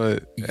done.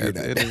 But You're at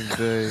the done. end of the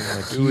day,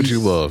 like, do what you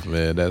love,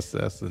 man. That's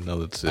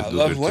another tip. I Do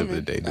love what women. tip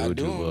of the day. Do I what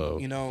do you 'em,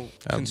 love. you know,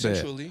 I bet.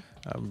 consensually.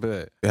 I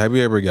bet. Have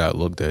you ever got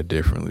looked at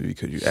differently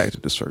because you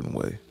acted a certain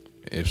way?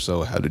 If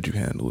so, how did you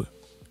handle it?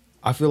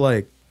 I feel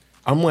like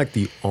I'm like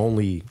the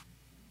only.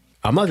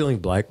 I'm not the only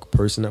black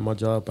person at my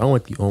job. But I'm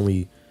like the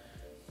only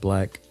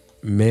black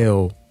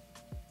male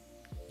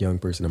young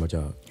person at my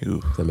job.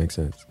 You. If that makes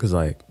sense. Because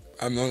like,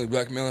 I'm the only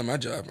black male in my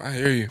job. I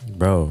hear you.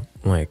 bro,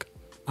 like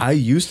I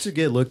used to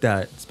get looked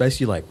at,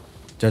 especially like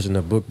judging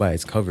a book by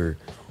its cover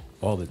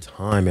all the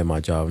time at my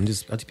job. I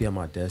just be at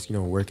my desk,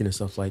 working and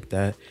stuff like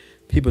that.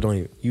 people don't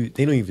even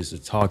they don't even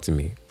just talk to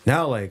me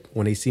now. Like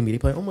when they see me, they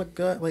be like, "Oh my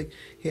god, like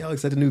hey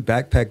Alex, that's a new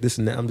backpack, this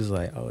and that." I'm just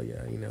like, "Oh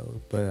yeah, you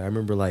know." But I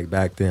remember like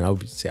back then, I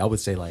would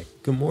say like,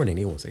 "Good morning."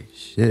 They won't say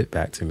shit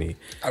back to me.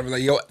 I'd be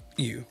like, "Yo,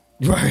 you."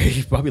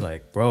 Right. I'll be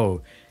like,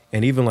 "Bro,"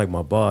 and even like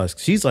my boss,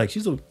 she's like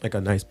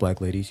a nice black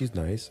lady. She's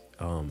nice.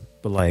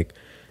 But like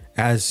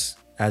as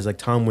like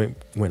time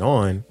went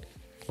on,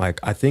 like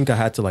I think I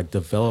had to like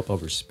develop a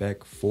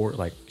respect for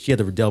like she had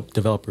to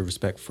develop a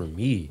respect for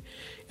me.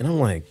 And I'm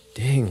like,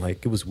 dang,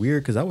 like it was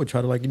weird because I would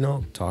try to like, you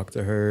know, talk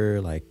to her,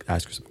 like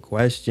ask her some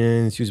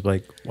questions. She was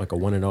like a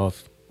one and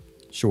off,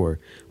 sure.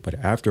 But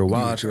after a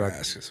while, I try to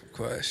ask her some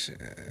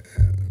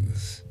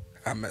questions.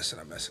 I'm messing.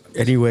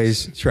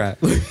 Anyways,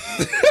 trap.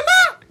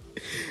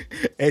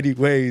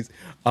 Anyways,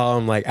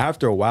 like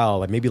after a while,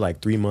 like maybe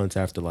like 3 months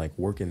after like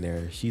working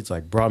there, she's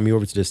like brought me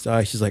over to the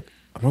side. She's like,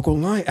 "I'm not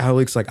gonna lie,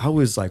 Alex, like I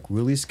was like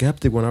really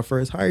skeptic when I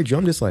first hired you."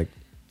 I'm just like,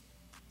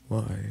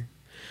 why?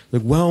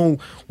 Like, well,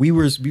 we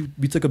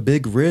took a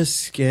big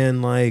risk,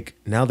 and like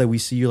now that we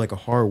see you like a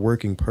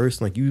hardworking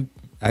person, like you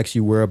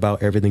actually were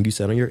about everything you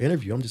said on your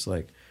interview. I'm just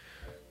like,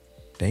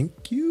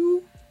 thank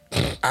you.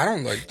 I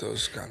don't like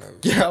those kind of.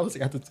 Yeah, I was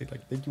like, I have to say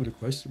like thank you with a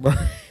question mark.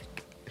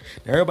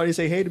 Everybody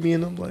say hey to me,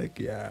 and I'm like,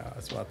 yeah,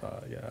 that's what I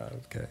thought. Yeah,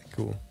 okay,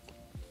 cool.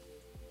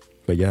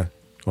 But yeah,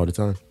 all the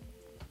time.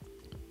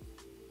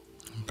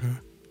 Okay.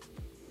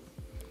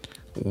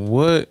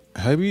 What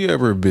have you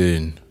ever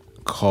been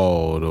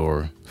called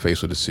or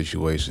faced with a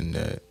situation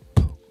that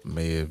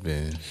may have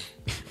been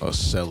a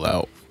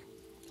sellout?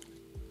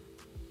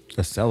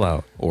 A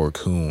sellout or a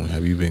coon?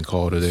 Have you been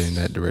called anything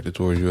that directed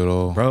towards you at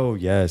all? Bro,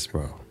 yes,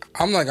 bro.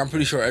 I'm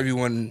pretty sure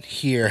everyone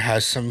here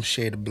has some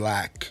shade of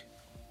black.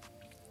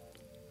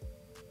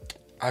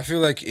 I feel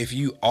like if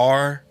you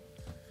are,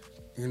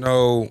 you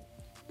know,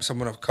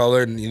 someone of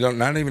color and you don't,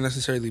 not even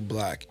necessarily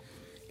black,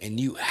 and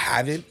you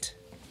haven't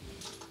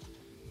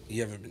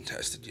been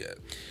tested yet.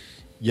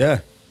 Yeah,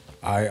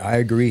 I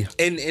agree.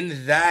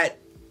 In that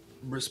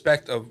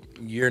respect of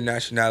your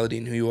nationality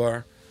and who you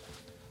are,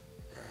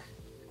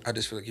 I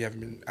just feel like you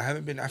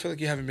haven't been. I feel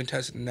like you haven't been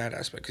tested in that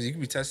aspect because you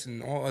can be tested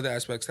in all other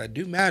aspects that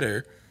do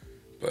matter,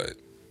 but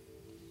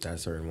that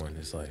certain one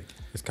is like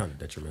it's kind of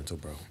detrimental,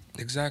 bro.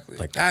 Exactly.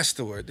 Like that's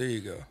the word. There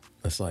you go.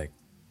 It's like,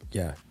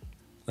 yeah,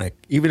 like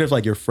even if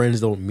like your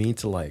friends don't mean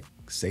to like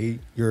say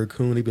you're a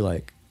coon, they be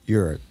like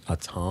you're a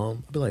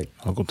Tom. I'd be like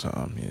Uncle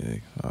Tom. Yeah,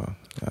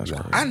 that's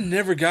crazy. I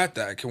never got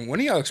that. Can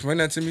one of y'all explain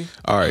that to me?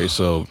 All right,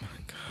 so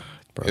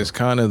bro. It's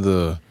kind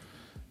of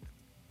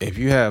if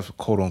you have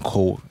quote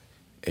unquote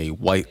a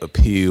white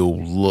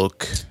appeal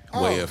look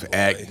way of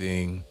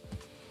acting,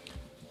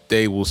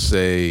 they will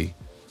say,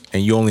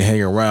 and you only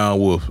hang around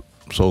with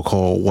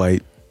so-called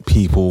white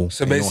people.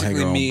 So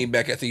basically, me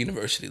back at the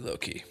university, low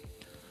key.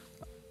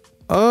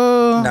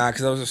 Nah,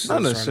 because I was just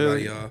not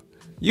necessarily. Y'all.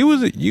 You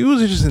was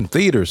just in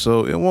theater,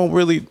 so it won't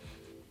really.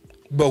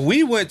 But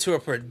we went to a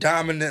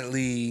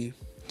predominantly.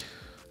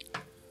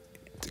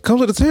 It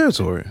comes with the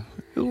territory.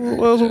 It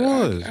was what it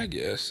was. I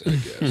guess.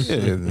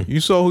 Yeah, you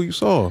saw who you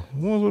saw. It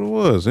was what it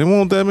was. There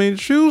weren't that many to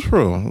choose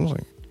from. I was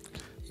like,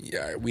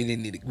 yeah, we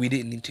didn't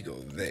need to go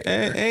there.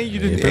 And you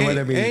didn't.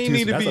 Ain't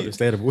need to be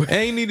understandable.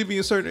 Ain't need to be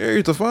in certain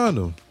areas to find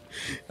them.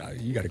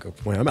 You got a good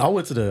point. I mean, I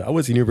went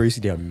to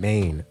University of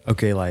Maine.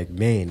 Okay, like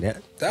Maine.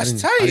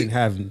 That's tight. I didn't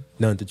have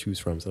none to choose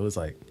from, so it was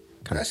like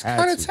that's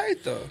kind of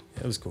tight though.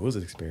 Yeah, it was cool. It was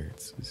an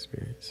experience.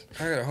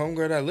 I got a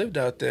homegirl that lived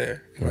out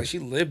there. Right. Like she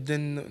lived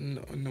in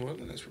the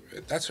wilderness.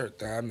 That's her.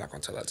 I'm not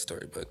gonna tell that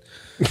story, but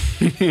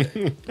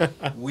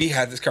we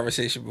had this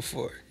conversation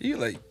before. You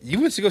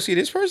went to go see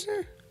this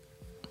person?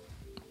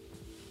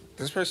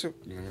 This person?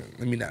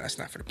 Let me know. That's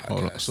not for the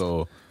podcast.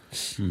 So,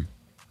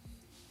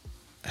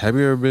 have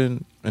you ever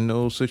been in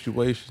those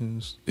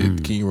situations?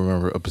 Can you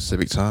remember a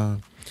specific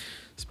time?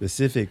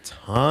 Specific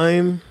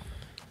time?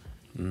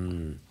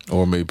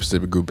 Or maybe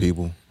specific group of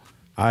people?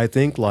 I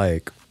think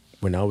like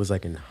when I was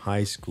like in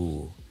high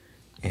school,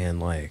 and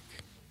like,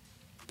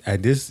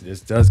 this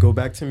does go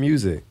back to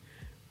music.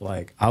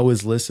 Like I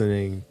was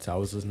listening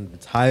to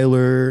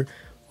Tyler,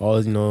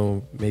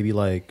 maybe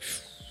like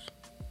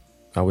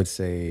I would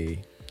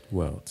say,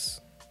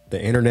 it's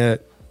the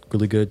Internet,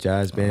 really good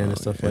jazz band and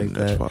stuff like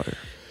that. Fire.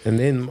 And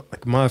then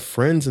like my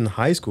friends in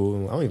high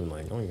school, I don't even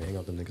hang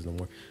out with them niggas no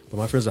more. But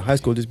my friends in high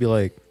school just be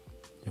like,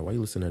 "Yo, why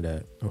you listening to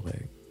that?" I'm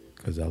like,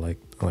 "Cause I like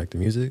the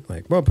music."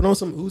 Like, bro, put on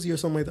some Uzi or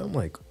something like that. I'm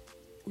like,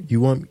 you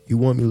want me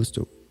to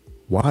listen to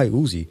why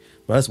Uzi?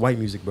 Well, that's white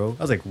music, bro.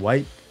 I was like,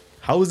 white?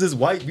 How is this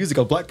white music?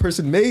 A black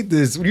person made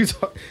this. What are you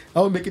talking?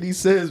 How would make any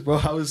sense, bro?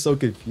 I was so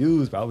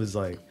confused. But I was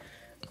like,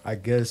 I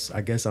guess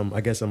I'm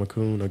a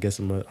coon. I guess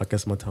I'm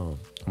a Tom.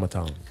 I'm a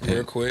Tom.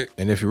 Real quick.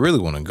 And if you really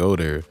want to go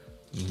there,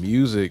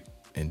 music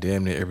and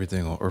damn near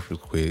everything on earth was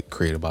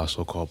created by a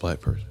so-called black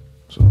person.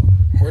 So,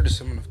 or to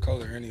someone of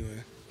color,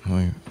 anyway.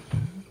 Like,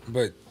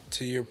 but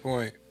to your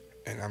point,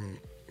 and I'm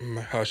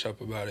gonna hush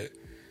up about it.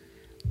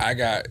 I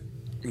got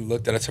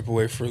looked at a type of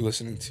way for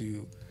listening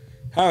to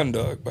 "Hound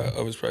Dog" by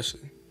Elvis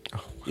Presley.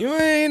 Oh. You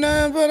ain't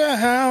nothing but a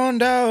hound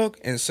dog.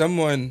 And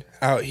someone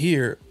out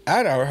here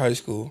at our high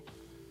school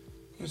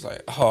It's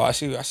like, oh, I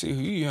see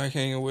who you ain't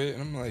hanging with.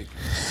 And I'm like,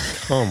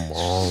 Come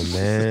on,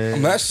 man.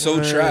 I'm like, that's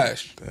so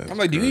trash. That's I'm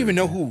like, do you even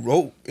know who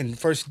wrote and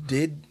first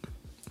did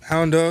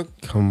Hound Dog?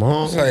 Come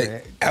on. It's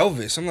like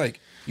Elvis. I'm like,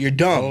 you're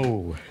dumb.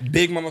 Oh.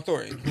 Big Mama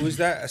Thornton. Who is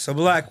that? That's a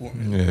black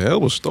woman. Yeah,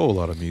 Elvis stole a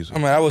lot of music.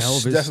 I'm like, I was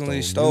Elvis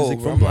definitely stole. music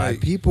Bro. from I'm black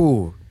like,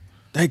 people.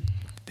 Like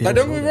don't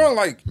get me wrong.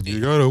 Like, You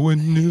gotta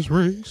win this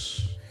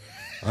race.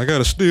 I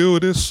gotta steal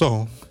this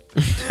song.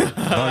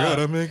 I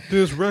gotta make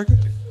this record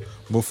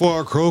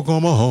before I croak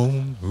on my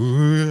home.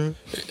 Ooh,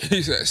 yeah.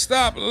 he said,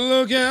 stop,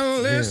 look,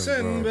 and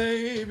listen, bro.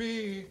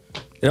 baby.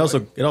 It also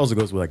goes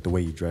with like the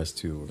way you dress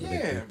too. Like,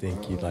 Yeah, they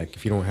think you like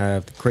if you don't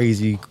have the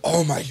crazy.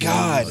 Oh my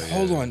God!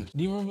 Hold on.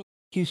 Do you remember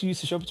he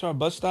used to show up to our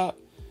bus stop?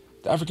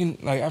 The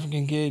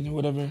African kid,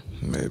 whatever.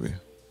 Maybe.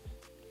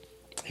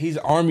 He's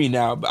Army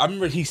now, but I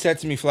remember he said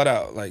to me flat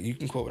out, like, you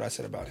can quote what I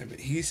said about him, but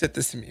he said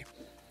this to me: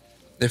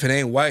 "If it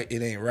ain't white,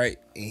 it ain't right."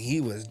 And he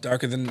was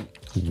darker than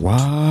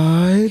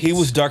What? he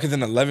was darker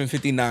than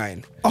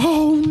 1159.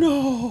 Oh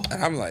no!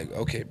 And I'm like,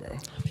 okay, bro.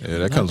 Yeah, that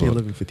Not comes the with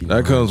 1159,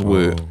 that comes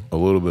with bro. a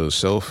little bit of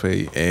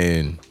self-hate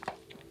and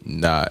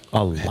not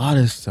A lot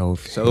of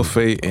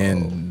self-hate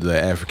and the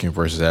African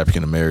versus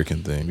African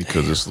American thing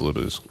because it's a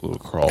little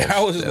cross.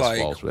 I was that's like-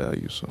 false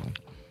value. So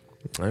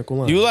I ain't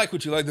gonna lie. You like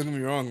what you like. Don't get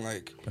me wrong.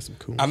 Like, That's some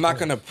cool I'm not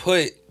stuff. gonna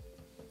put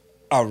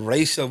a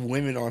race of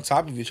women on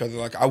top of each other.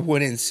 Like, I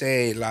wouldn't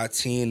say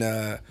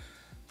Latina,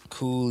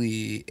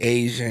 Coolie,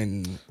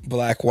 Asian,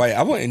 black, white.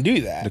 I wouldn't do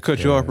to that.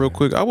 cut you off real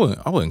quick, I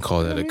wouldn't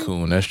call that a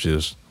coon. That's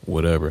just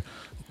whatever.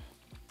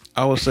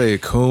 I would say a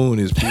coon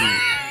is people.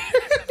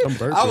 I'm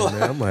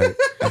burping, man.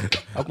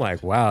 I'm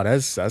like, wow,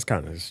 that's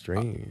kind of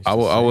strange. I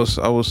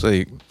would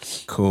say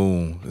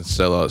coon and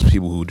sellouts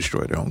people who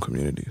destroy their own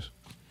communities.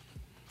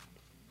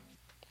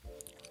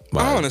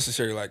 I don't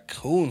necessarily like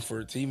coon for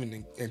it to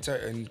even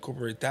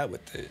incorporate that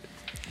with it.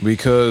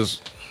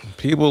 Because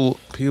people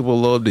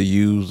love to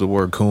use the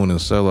word coon and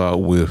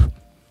sellout with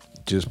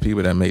just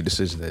people that make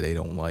decisions that they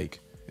don't like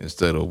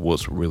instead of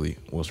what's really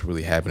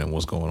happening,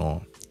 what's going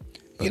on.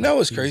 You know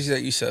what's crazy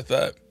that you said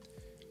that?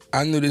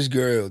 I knew this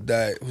girl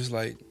that was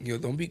like, yo,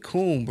 don't be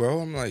coon,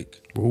 bro. I'm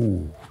like,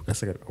 Ooh,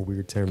 that's like a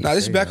weird term. nah,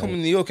 this is back home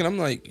in New York, and I'm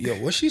like, yo,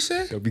 what she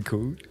said? That'd be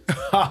cool.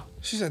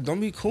 She said, don't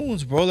be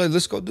coons, bro. Like,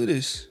 let's go do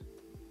this.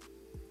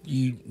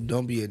 You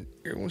don't be an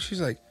everyone. She's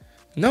like,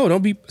 no,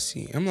 don't be.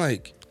 See, I'm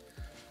like,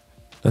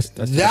 That's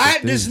that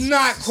does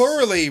not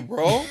correlate,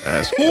 bro.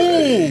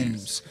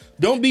 Pooms.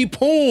 Don't be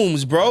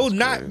pooms, bro.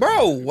 Not,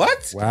 bro.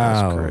 What?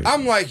 Wow. crazy.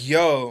 I'm like,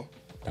 yo.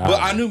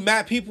 But I knew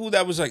mad people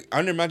that was like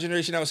under my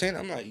generation that was saying,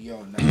 I'm like,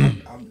 yo, nah,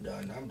 I'm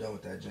done. I'm done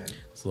with that, Jen.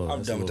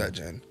 I'm done with that,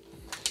 Jen.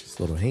 It's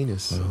a little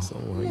heinous. So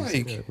how you say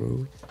Like- that,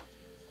 bro?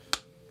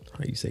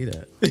 How you say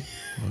that?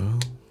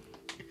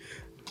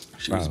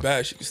 She was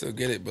bad. She could still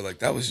get it, but like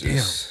that was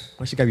just.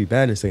 Why she gotta be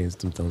bad and saying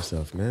some dumb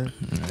stuff, man?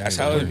 That's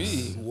how it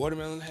be.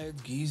 Watermelon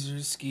head,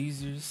 geezers,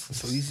 skeezers,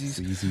 sleazies.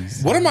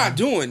 Sleazies. What am I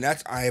doing?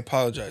 I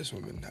apologize,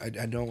 women.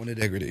 I don't want to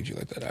degrade you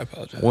like that. I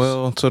apologize.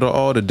 Well, to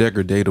all the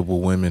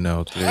degradatable women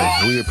out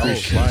there, we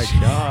appreciate Oh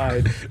my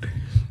God.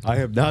 I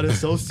am not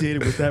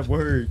associated with that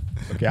word.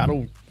 Okay, I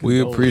don't. we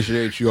know.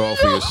 appreciate you all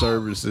for your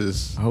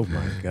services. Oh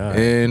my God.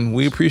 And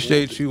we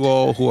appreciate you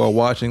all who are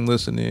watching,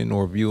 listening,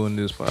 or viewing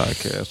this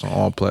podcast on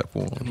all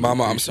platforms.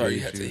 Mama, I'm We sorry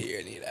you had appreciate to hear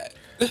any of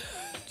that.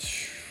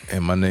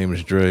 And my name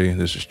is Dre.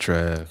 This is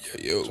Trav.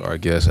 Yo. So our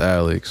guest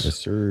Alex. Yes,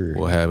 sir.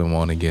 We'll have him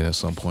on again at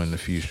some point in the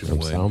future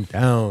I'm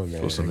down,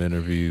 man. for some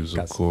interviews,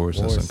 Got of some course,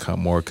 and more. some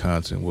more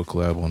content. We'll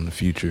collab on in the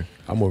future.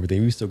 I'm over there.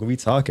 We still gonna be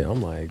talking.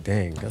 I'm like,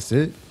 dang, that's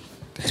it.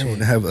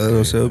 2.5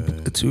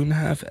 LLC,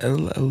 2.5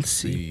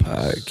 LLC We're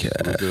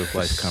podcast. good with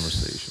life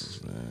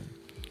conversations, man.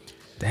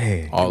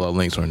 Dang. All our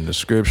links are in the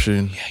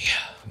description.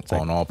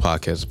 On all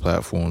podcast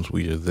platforms,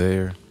 we are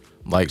there.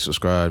 Like,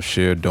 subscribe,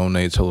 share,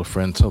 donate, tell a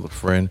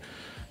friend.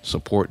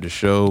 Support the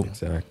show.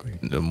 Exactly.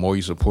 The more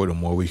you support, the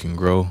more we can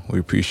grow. We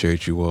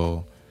appreciate you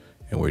all,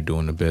 and we're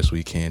doing the best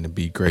we can to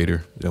be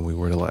greater than we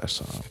were the last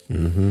time.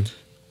 Mm-hmm.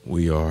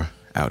 We are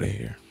out of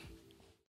here.